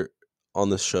remember on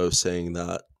this show saying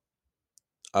that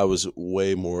I was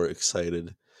way more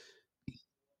excited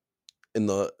in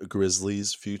the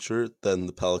Grizzlies' future than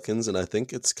the Pelicans, and I think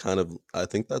that's kind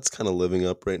of living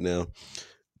up right now.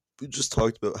 We just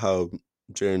talked about how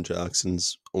Jaren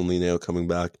Jackson's only now coming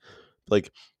back.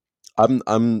 Like, I'm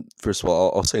first of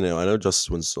all, I'll say now. I know Justice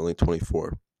Winston's only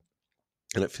 24,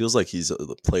 and it feels like he's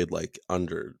played like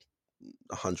under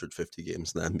 150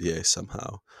 games in the NBA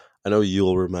somehow. I know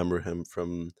you'll remember him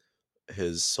from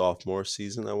his sophomore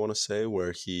season, I want to say,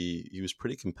 where he was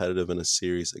pretty competitive in a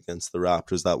series against the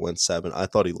Raptors that went 7. I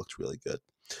thought he looked really good.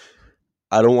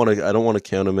 I don't want to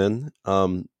count him in.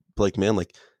 But like, man,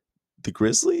 like the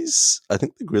Grizzlies, I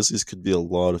think the Grizzlies could be a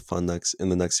lot of fun in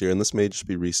the next year, and this may just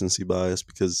be recency bias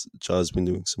because Ja's been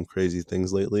doing some crazy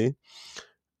things lately.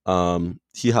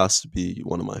 He has to be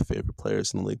one of my favorite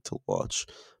players in the league to watch.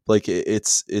 Like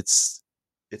it's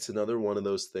another one of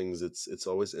those things. It's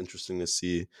always interesting to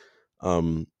see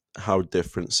um how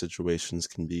different situations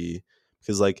can be,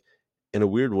 because like in a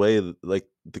weird way, like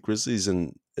the Grizzlies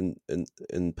and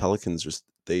Pelicans just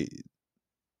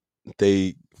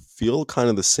they feel kind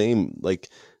of the same. Like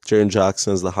Jaren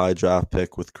Jackson is the high draft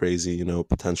pick with crazy,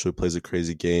 potentially plays a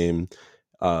crazy game.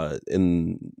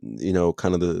 In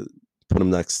kind of the put him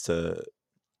next to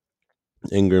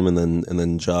Ingram, and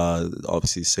then Ja,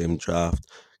 obviously same draft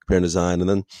compared to Zion, and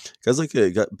then but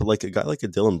like a guy like a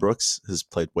Dylan Brooks has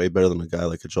played way better than a guy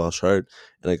like a Josh Hart,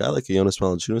 and a guy like a Jonas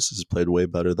Valanciunas has played way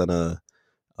better than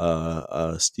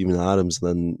Steven Adams,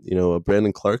 and then a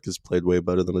Brandon Clark has played way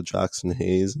better than a Jackson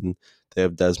Hayes, and they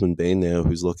have Desmond Bain now,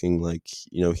 who's looking like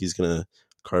he's gonna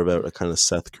carve out a kind of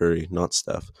Seth Curry, not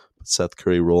Steph, but Seth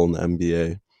Curry role in the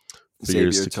NBA for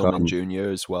years Xavier to Tillman come. Jr.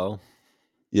 as well.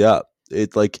 Yeah,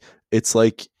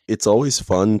 it's always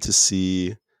fun to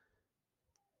see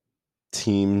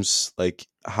teams like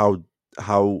how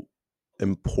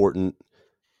important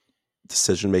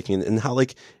decision making, and how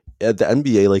like at the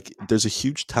NBA, like there's a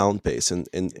huge talent base, and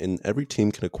every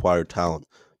team can acquire talent,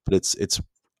 but it's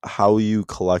how you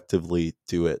collectively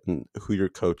do it, and who your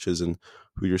coaches and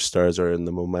who your stars are, and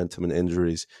the momentum and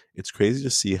injuries. It's crazy to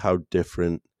see how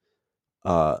different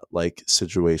like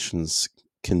situations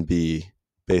can be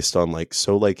based on like,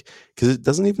 so like, because it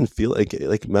doesn't even feel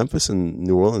like Memphis and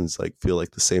New Orleans like feel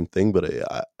like the same thing, but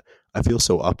I feel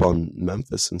so up on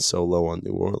Memphis and so low on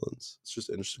New Orleans. It's just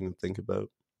interesting to think about.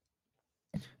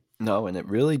 No, and it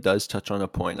really does touch on a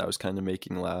point I was kind of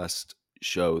making last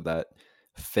show that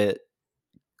fit,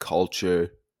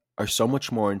 culture are so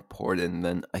much more important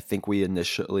than I think we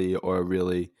initially or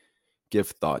really give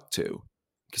thought to.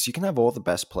 Because you can have all the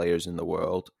best players in the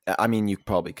world. I mean, you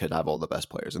probably could have all the best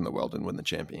players in the world and win the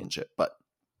championship, but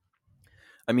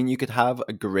I mean, you could have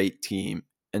a great team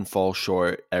and fall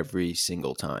short every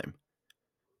single time.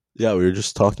 Yeah, we were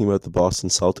just talking about the Boston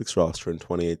Celtics roster in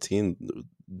 2018.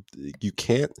 You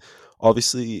can't,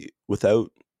 obviously,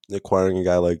 without acquiring a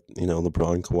guy like,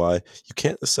 LeBron, Kawhi, you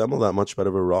can't assemble that much better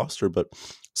of a roster. But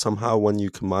somehow, when you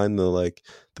combine the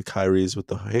Kyries with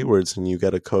the Haywards, and you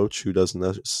get a coach who doesn't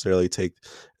necessarily take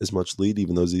as much lead,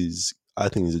 even though I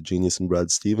think he's a genius in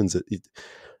Brad Stevens.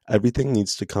 Everything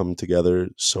needs to come together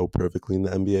so perfectly in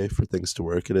the NBA for things to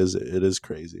work. It is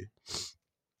crazy.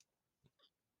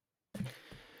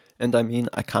 And I mean,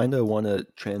 I kind of want to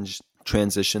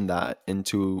transition that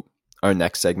into our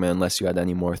next segment, unless you had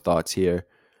any more thoughts here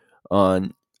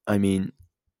on, I mean,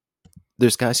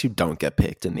 there's guys who don't get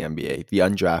picked in the NBA, the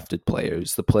undrafted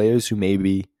players, the players who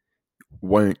maybe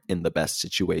weren't in the best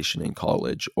situation in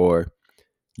college or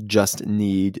just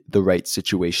need the right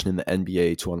situation in the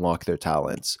NBA to unlock their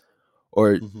talents,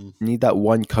 or Hmm. need that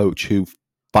one coach who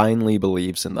finally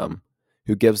believes in them,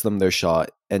 who gives them their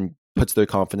shot and puts their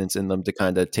confidence in them to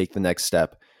kind of take the next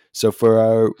step. So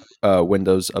for our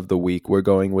windows of the week, we're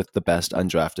going with the best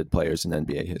undrafted players in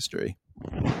NBA history.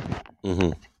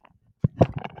 Hmm.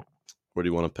 What do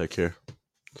you want to pick here?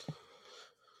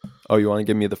 Oh, you want to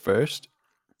give me the first?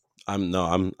 I'm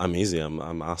easy.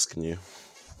 I'm asking you.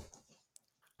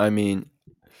 I mean,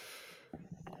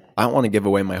 I don't want to give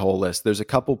away my whole list. There's a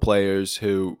couple players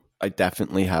who I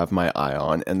definitely have my eye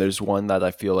on, and there's one that I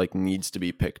feel like needs to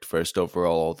be picked first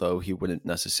overall, although he wouldn't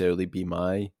necessarily be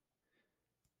my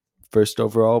first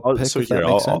overall pick, So if that here,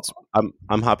 makes sense.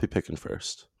 I'm happy picking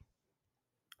first.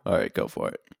 All right, go for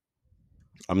it.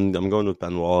 I'm going with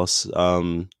Ben Wallace.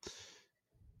 I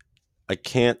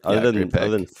can't Yeah, great pick.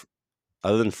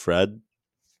 other than Fred.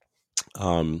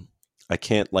 I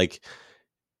can't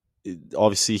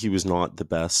obviously he was not the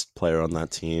best player on that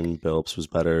team. Billups was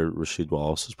better. Rasheed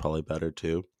Wallace was probably better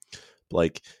too.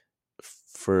 But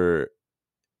for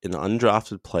an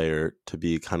undrafted player to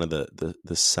be kind of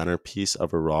the centerpiece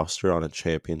of a roster on a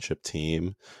championship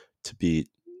team, to beat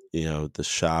the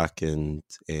Shaq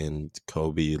and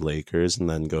Kobe Lakers, and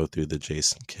then go through the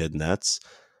Jason Kidd Nets,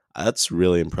 that's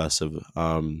really impressive.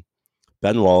 Ben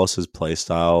Wallace's play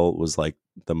style was like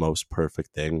the most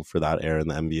perfect thing for that era in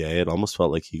the NBA. It almost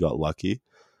felt like he got lucky,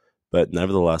 but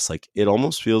nevertheless, like it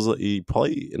almost feels like he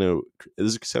probably,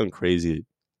 this is sound crazy.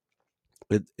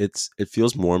 It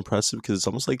feels more impressive because it's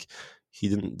almost like he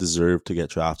didn't deserve to get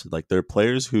drafted. Like there are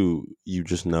players who you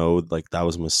just know like that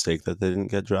was a mistake that they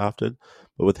didn't get drafted,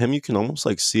 but with him you can almost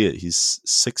like see it. He's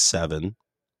 6'7",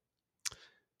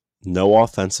 no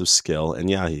offensive skill, and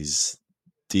yeah, he's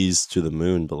D's to the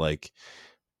moon, but like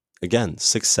again,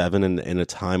 6'7", in a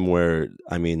time where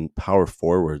I mean power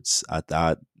forwards at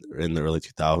that in the early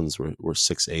 2000s were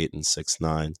 6'8" and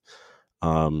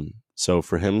 6'9". So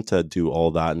for him to do all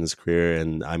that in his career,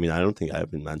 and I mean, I don't think I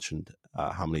even mentioned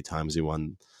how many times he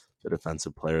won the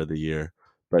Defensive Player of the Year,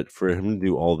 but for him to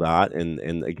do all that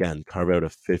and again carve out a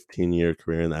 15-year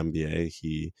career in the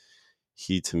NBA,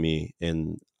 he to me,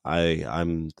 and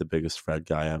I'm the biggest Fred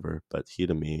guy ever, but he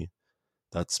to me,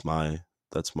 that's my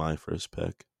first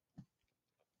pick.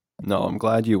 No, I'm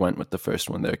glad you went with the first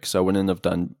one there because I wouldn't have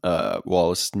done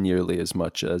Wallace nearly as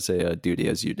much as a duty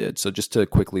as you did. So just to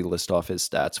quickly list off his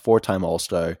stats: four-time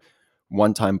All-Star,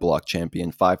 one-time block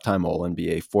champion, five-time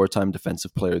All-NBA, four-time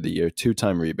Defensive Player of the Year,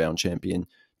 two-time rebound champion,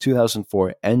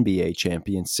 2004 NBA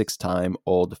champion, six-time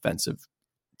All-Defensive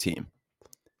Team.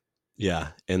 Yeah,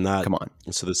 and that Come on.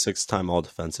 so the six-time All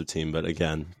Defensive Team, but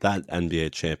again, that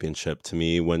NBA championship to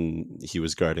me when he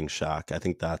was guarding Shaq, I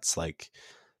think that's like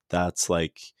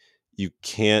you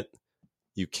can't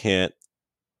you can't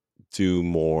do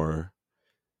more.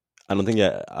 I don't think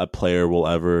a player will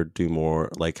ever do more,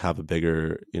 like have a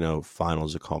bigger,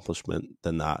 finals accomplishment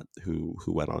than that who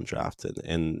went undrafted.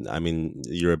 And I mean,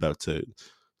 you're about to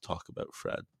talk about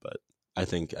Fred, but I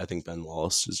think Ben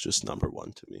Wallace is just number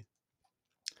one to me.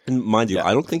 And mind you, Yeah.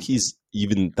 I don't think he's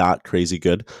even that crazy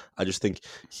good. I just think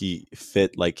he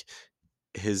fit like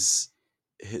his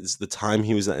the time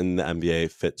he was in the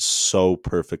NBA fit so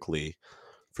perfectly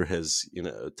for his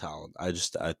talent. I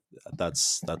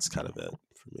that's kind of it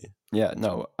for me. Yeah,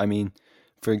 no. I mean,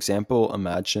 for example,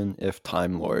 imagine if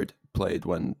Time Lord played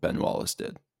when Ben Wallace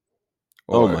did.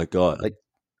 Oh Or my god. like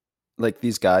like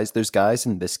these guys, there's guys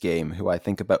in this game who I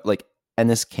think about, like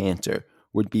Ennis Cantor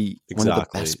would be one of the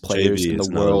Exactly. best players JV in the is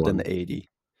another world in one. the 80.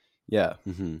 Yeah.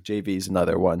 Hmm. JV is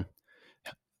another one.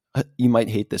 You might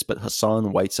hate this, but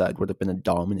Hassan Whiteside would have been a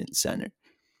dominant center.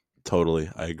 Totally,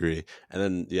 I agree. And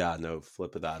then yeah, no,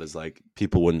 flip of that is like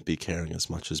people wouldn't be caring as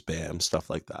much as Bam, stuff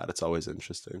like that. It's always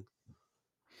interesting.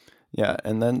 Yeah,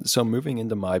 and then so moving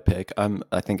into my pick,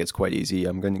 I think it's quite easy.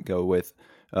 I'm going to go with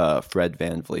Fred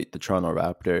Van Vliet, the Toronto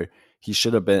Raptor. He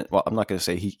should have been. Well, I'm not going to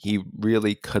say he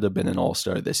really could have been an All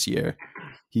Star this year.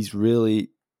 He's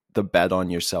really the bet on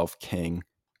yourself king.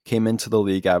 Came into the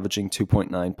league averaging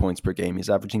 2.9 points per game.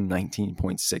 He's averaging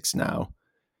 19.6 now.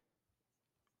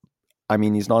 I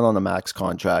mean, he's not on a max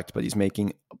contract, but he's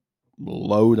making a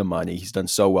load of money. He's done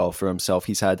so well for himself.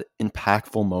 He's had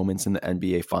impactful moments in the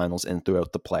NBA Finals and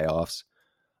throughout the playoffs.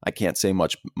 I can't say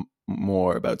much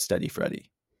more about Steady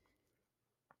Freddy.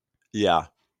 Yeah.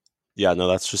 Yeah, no,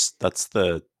 that's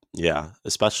the yeah,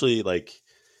 especially like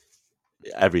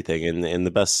everything in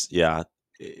the best yeah.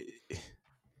 Eh,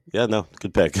 Yeah, no,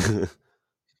 good pick.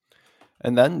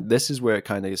 And then this is where it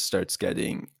kind of starts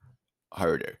getting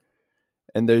harder.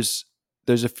 And there's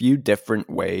a few different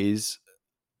ways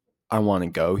I want to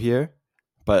go here,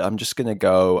 but I'm just gonna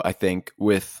go. I'm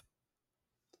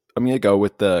gonna go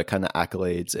with the kind of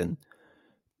accolades and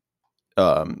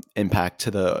impact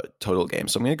to the total game.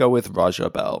 So I'm gonna go with Raja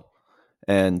Bell,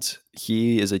 and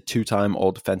he is a two-time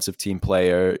All Defensive Team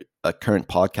player, a current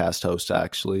podcast host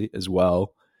actually as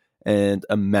well, and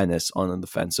a menace on the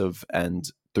defensive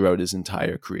end throughout his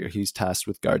entire career. He's tasked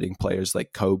with guarding players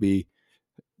like Kobe,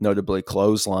 notably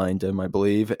clotheslined him, I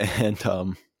believe, and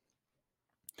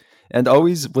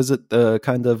always was it the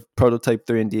kind of prototype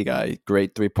 3-and-D guy.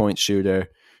 Great 3-point shooter,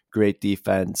 great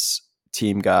defense,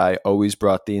 team guy, always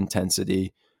brought the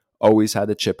intensity, always had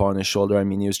a chip on his shoulder. I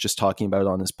mean, he was just talking about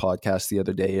on his podcast the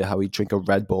other day how he'd drink a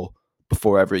Red Bull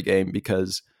before every game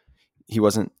because he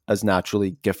wasn't as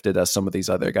naturally gifted as some of these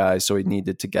other guys. So he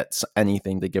needed to get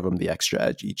anything to give him the extra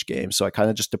edge each game. So I kind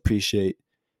of just appreciate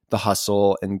the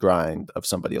hustle and grind of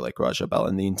somebody like Raja Bell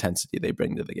and the intensity they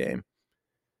bring to the game.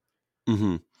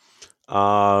 Hmm.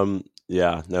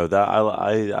 Yeah, no, that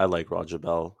I like Roger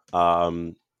Bell.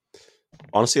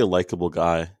 Honestly a likable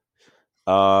guy.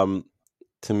 Um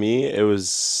to me it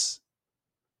was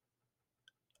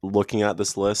looking at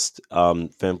this list, Van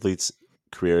Vliet's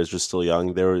career is just still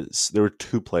young. There were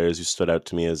two players who stood out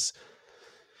to me as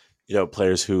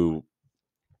players who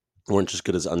weren't just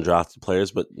good as undrafted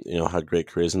players, but had great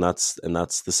careers. And that's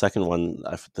the second one.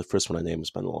 The first one I named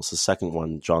was Ben Wallace. The second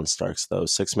one, John Starks, though,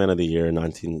 six man of the year,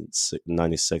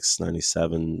 1996,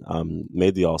 97,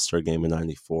 made the All Star game in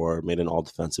 '94, made an All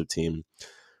Defensive team.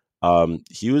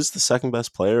 He was the second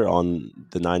best player on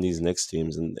the '90s Knicks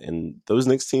teams, and those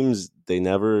Knicks teams they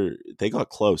got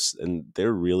close, and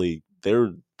they're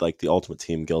like the ultimate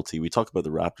team guilty. We talk about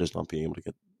the Raptors not being able to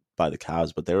get by the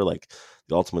Cavs, but they were like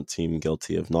the ultimate team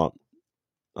guilty of not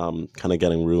kind of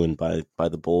getting ruined by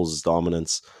the Bulls'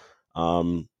 dominance.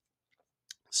 Um,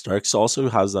 Starks also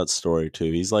has that story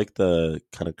too. He's like the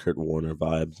kind of Kurt Warner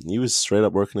vibe. He was straight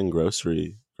up working in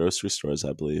grocery stores,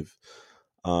 I believe.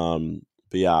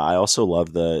 But yeah, I also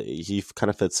love he kind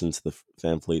of fits into the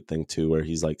Van Fleet thing too, where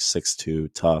he's like 6'2",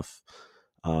 tough.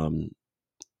 Um,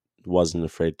 wasn't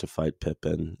afraid to fight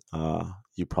Pippen.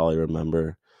 You probably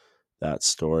remember that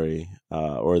story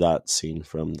or that scene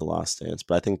from The Last Dance,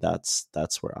 but I think that's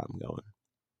where I'm going.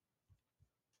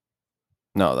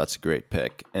 No, that's a great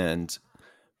pick. And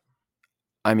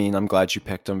I mean, I'm glad you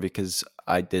picked him because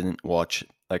I didn't watch,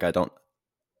 like, I don't,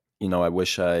 I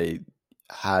wish I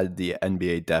had the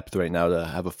NBA depth right now to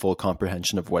have a full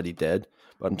comprehension of what he did,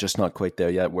 but I'm just not quite there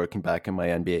yet working back in my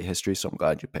NBA history. So I'm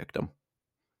glad you picked him.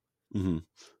 Hmm.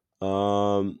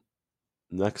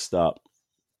 Next up,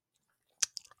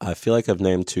 I feel like I've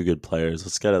named two good players.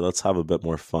 Let's get it. Let's have a bit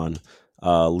more fun.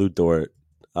 Lou Dort.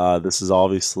 This is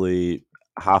obviously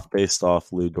half based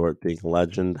off Lou Dort being a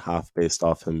legend, half based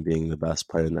off him being the best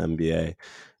player in the NBA.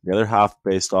 The other half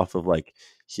based off of like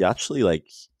he actually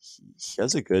he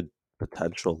has a good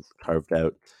potential carved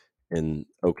out in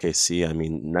OKC. I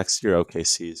mean, next year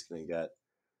OKC is going to get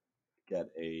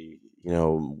a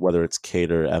whether it's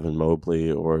Cater, Evan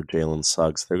Mobley, or Jalen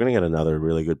Suggs, they're going to get another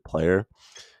really good player.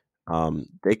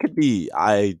 They could be.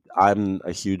 I'm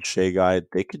a huge Shea guy.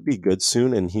 They could be good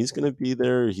soon, and he's gonna be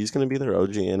their. He's gonna be their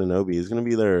OG Ananobi. He's gonna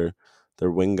be their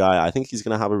wing guy. I think he's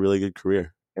gonna have a really good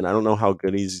career, and I don't know how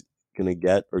good he's gonna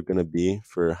get or gonna be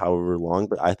for however long,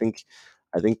 but I think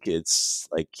it's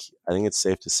like I think it's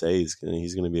safe to say he's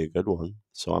gonna be a good one.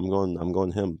 So I'm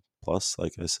going him. Plus,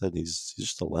 like I said, he's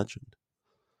just a legend.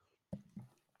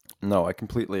 No, I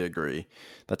completely agree.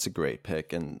 That's a great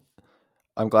pick, and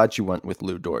I'm glad you went with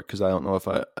Lou Dort because I don't know if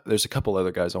there's a couple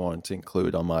other guys I wanted to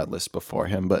include on my list before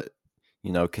him, but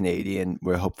Canadian,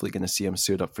 we're hopefully going to see him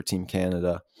suit up for Team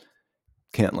Canada.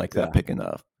 Can't like that Yeah, pick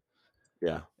enough.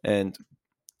 yeah. And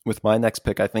with my next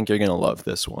pick, I think you're going to love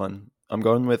this one. I'm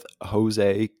going with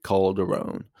Jose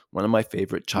Calderon, one of my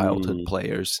favorite childhood Mm,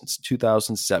 players since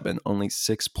 2007. Only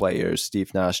 6 players,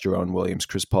 Steve Nash, Jerron Williams,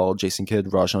 Chris Paul, Jason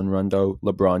Kidd, Rajon Rondo,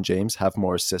 LeBron James, have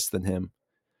more assists than him.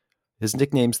 His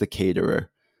nickname's the Caterer.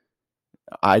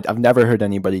 I've never heard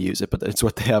anybody use it, but it's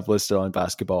what they have listed on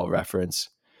Basketball Reference.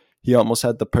 He almost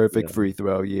had the perfect yeah, free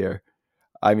throw year.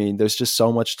 I mean, there's just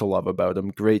so much to love about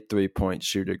him. Great 3-point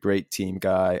shooter, great team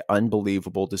guy,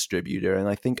 unbelievable distributor, and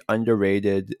I think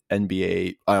underrated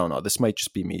NBA. I don't know. This might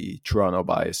just be me, Toronto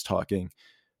bias talking,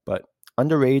 but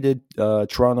underrated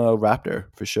Toronto Raptor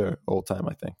for sure. Old time,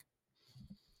 I think.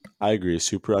 I agree.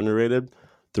 Super underrated.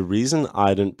 The reason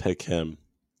I didn't pick him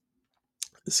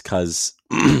is because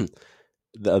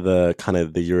the kind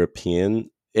of the European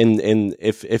in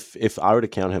if I were to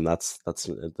count him, that's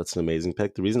an amazing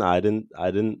pick. The reason I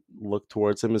didn't look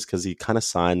towards him is because he kind of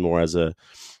signed more as a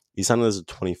he signed as a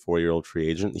 24-year-old free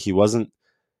agent. He wasn't.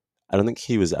 I don't think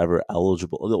he was ever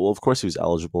eligible. Well, of course he was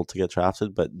eligible to get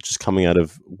drafted, but just coming out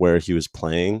of where he was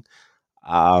playing,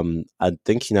 I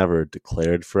think he never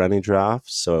declared for any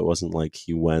drafts, so it wasn't like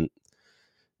he went.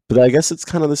 But I guess it's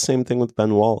kind of the same thing with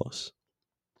Ben Wallace.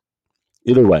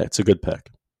 Either way, it's a good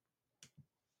pick.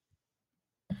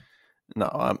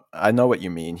 No, I know what you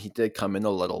mean. He did come in a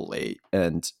little late,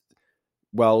 and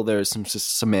well, there's some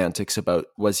semantics about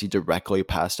was he directly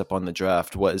passed up on the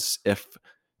draft? Was if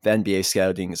the NBA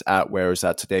scouting is at where is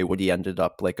that today? Would he ended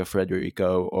up like a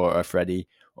Federico or a Freddie,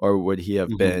 or would he have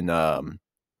Hmm. been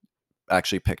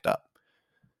actually picked up?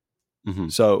 Hmm.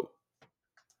 So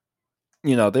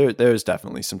there's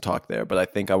definitely some talk there, but I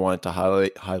think I wanted to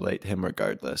highlight him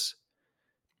regardless.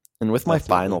 And with my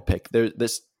final Definitely. pick,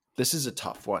 this is a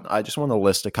tough one. I just want to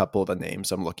list a couple of the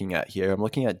names I'm looking at here. I'm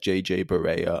looking at JJ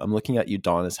Barea. I'm looking at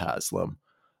Udonis Haslam.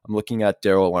 I'm looking at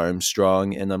Daryl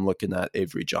Armstrong, and I'm looking at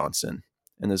Avery Johnson,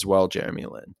 and as well Jeremy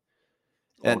Lin.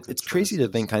 All And good it's crazy to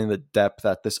think choices. kind of the depth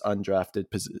at this undrafted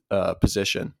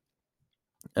position.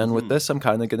 And with Hmm. this, I'm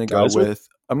kind of going to go Guys, with.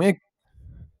 I'm going to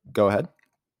go ahead.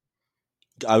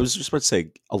 I was just about to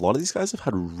say a lot of these guys have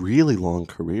had really long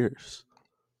careers.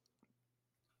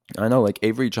 I know, like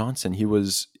Avery Johnson, he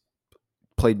was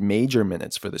played major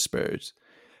minutes for the Spurs.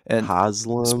 And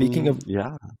speaking Haslam, of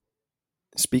yeah.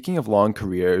 speaking of long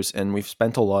careers, and we've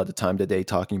spent a lot of time today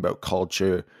talking about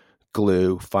culture,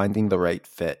 glue, finding the right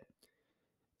fit.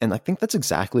 And I think that's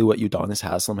exactly what Udonis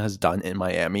Haslam has done in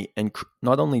Miami, and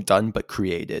not only done, but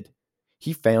created.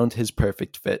 He found his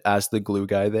perfect fit as the glue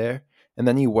guy there, and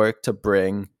then he worked to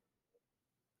bring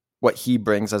what he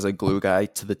brings as a glue guy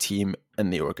to the team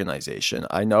and the organization.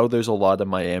 I know there's a lot of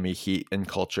Miami Heat and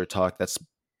culture talk that's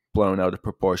blown out of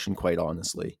proportion, quite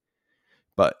honestly,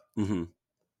 but Hmm.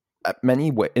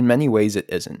 in many ways it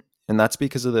isn't, and that's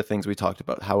because of the things we talked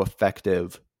about. How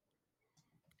effective,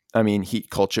 I mean,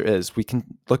 Heat culture is. We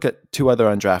can look at 2 other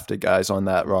undrafted guys on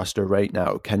that roster right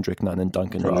now: Kendrick Nunn and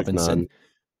Duncan Kendrick Robinson,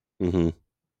 Nunn. Hmm.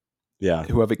 Yeah.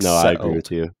 who have No, I agree with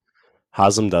excelled. you.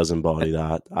 Haslam does embody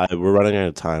that. We're running out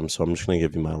of time, so I'm just going to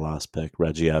give you my last pick,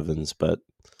 Reggie Evans. But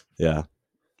yeah,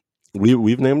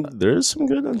 we've named there's some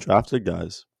good undrafted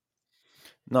guys.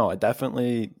 No, I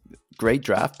definitely great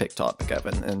draft pick topic,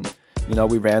 Evan. And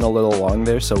we ran a little long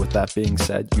there. So with that being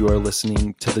said, you are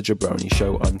listening to the Jabroni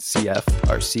Show on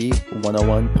CFRC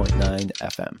 101.9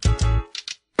 FM.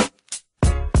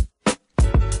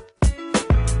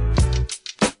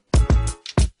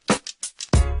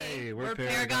 Hey, we're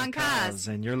Paragon Cause,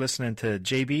 and you're listening to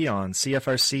JB on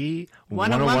CFRC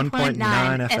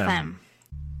 101.9 FM.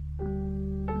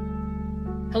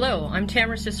 Hello, I'm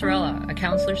Tamara Cicerella, a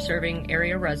counselor serving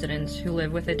area residents who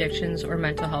live with addictions or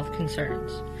mental health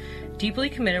concerns. Deeply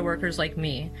committed workers like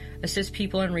me assist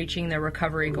people in reaching their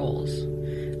recovery goals.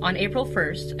 On April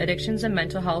 1st, Addictions and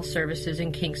Mental Health Services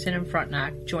in Kingston and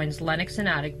Frontenac joins Lennox and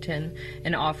Addington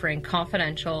in offering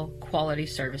confidential, quality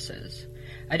services.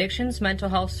 Addictions Mental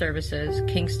Health Services,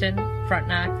 Kingston,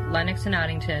 Frontenac, Lennox, and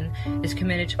Addington is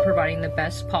committed to providing the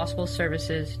best possible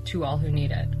services to all who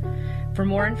need it. For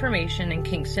more information in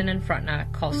Kingston and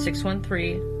Frontenac, call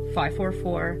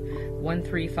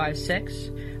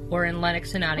 613-544-1356 or in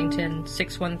Lennox and Addington,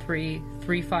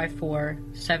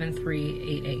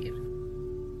 613-354-7388.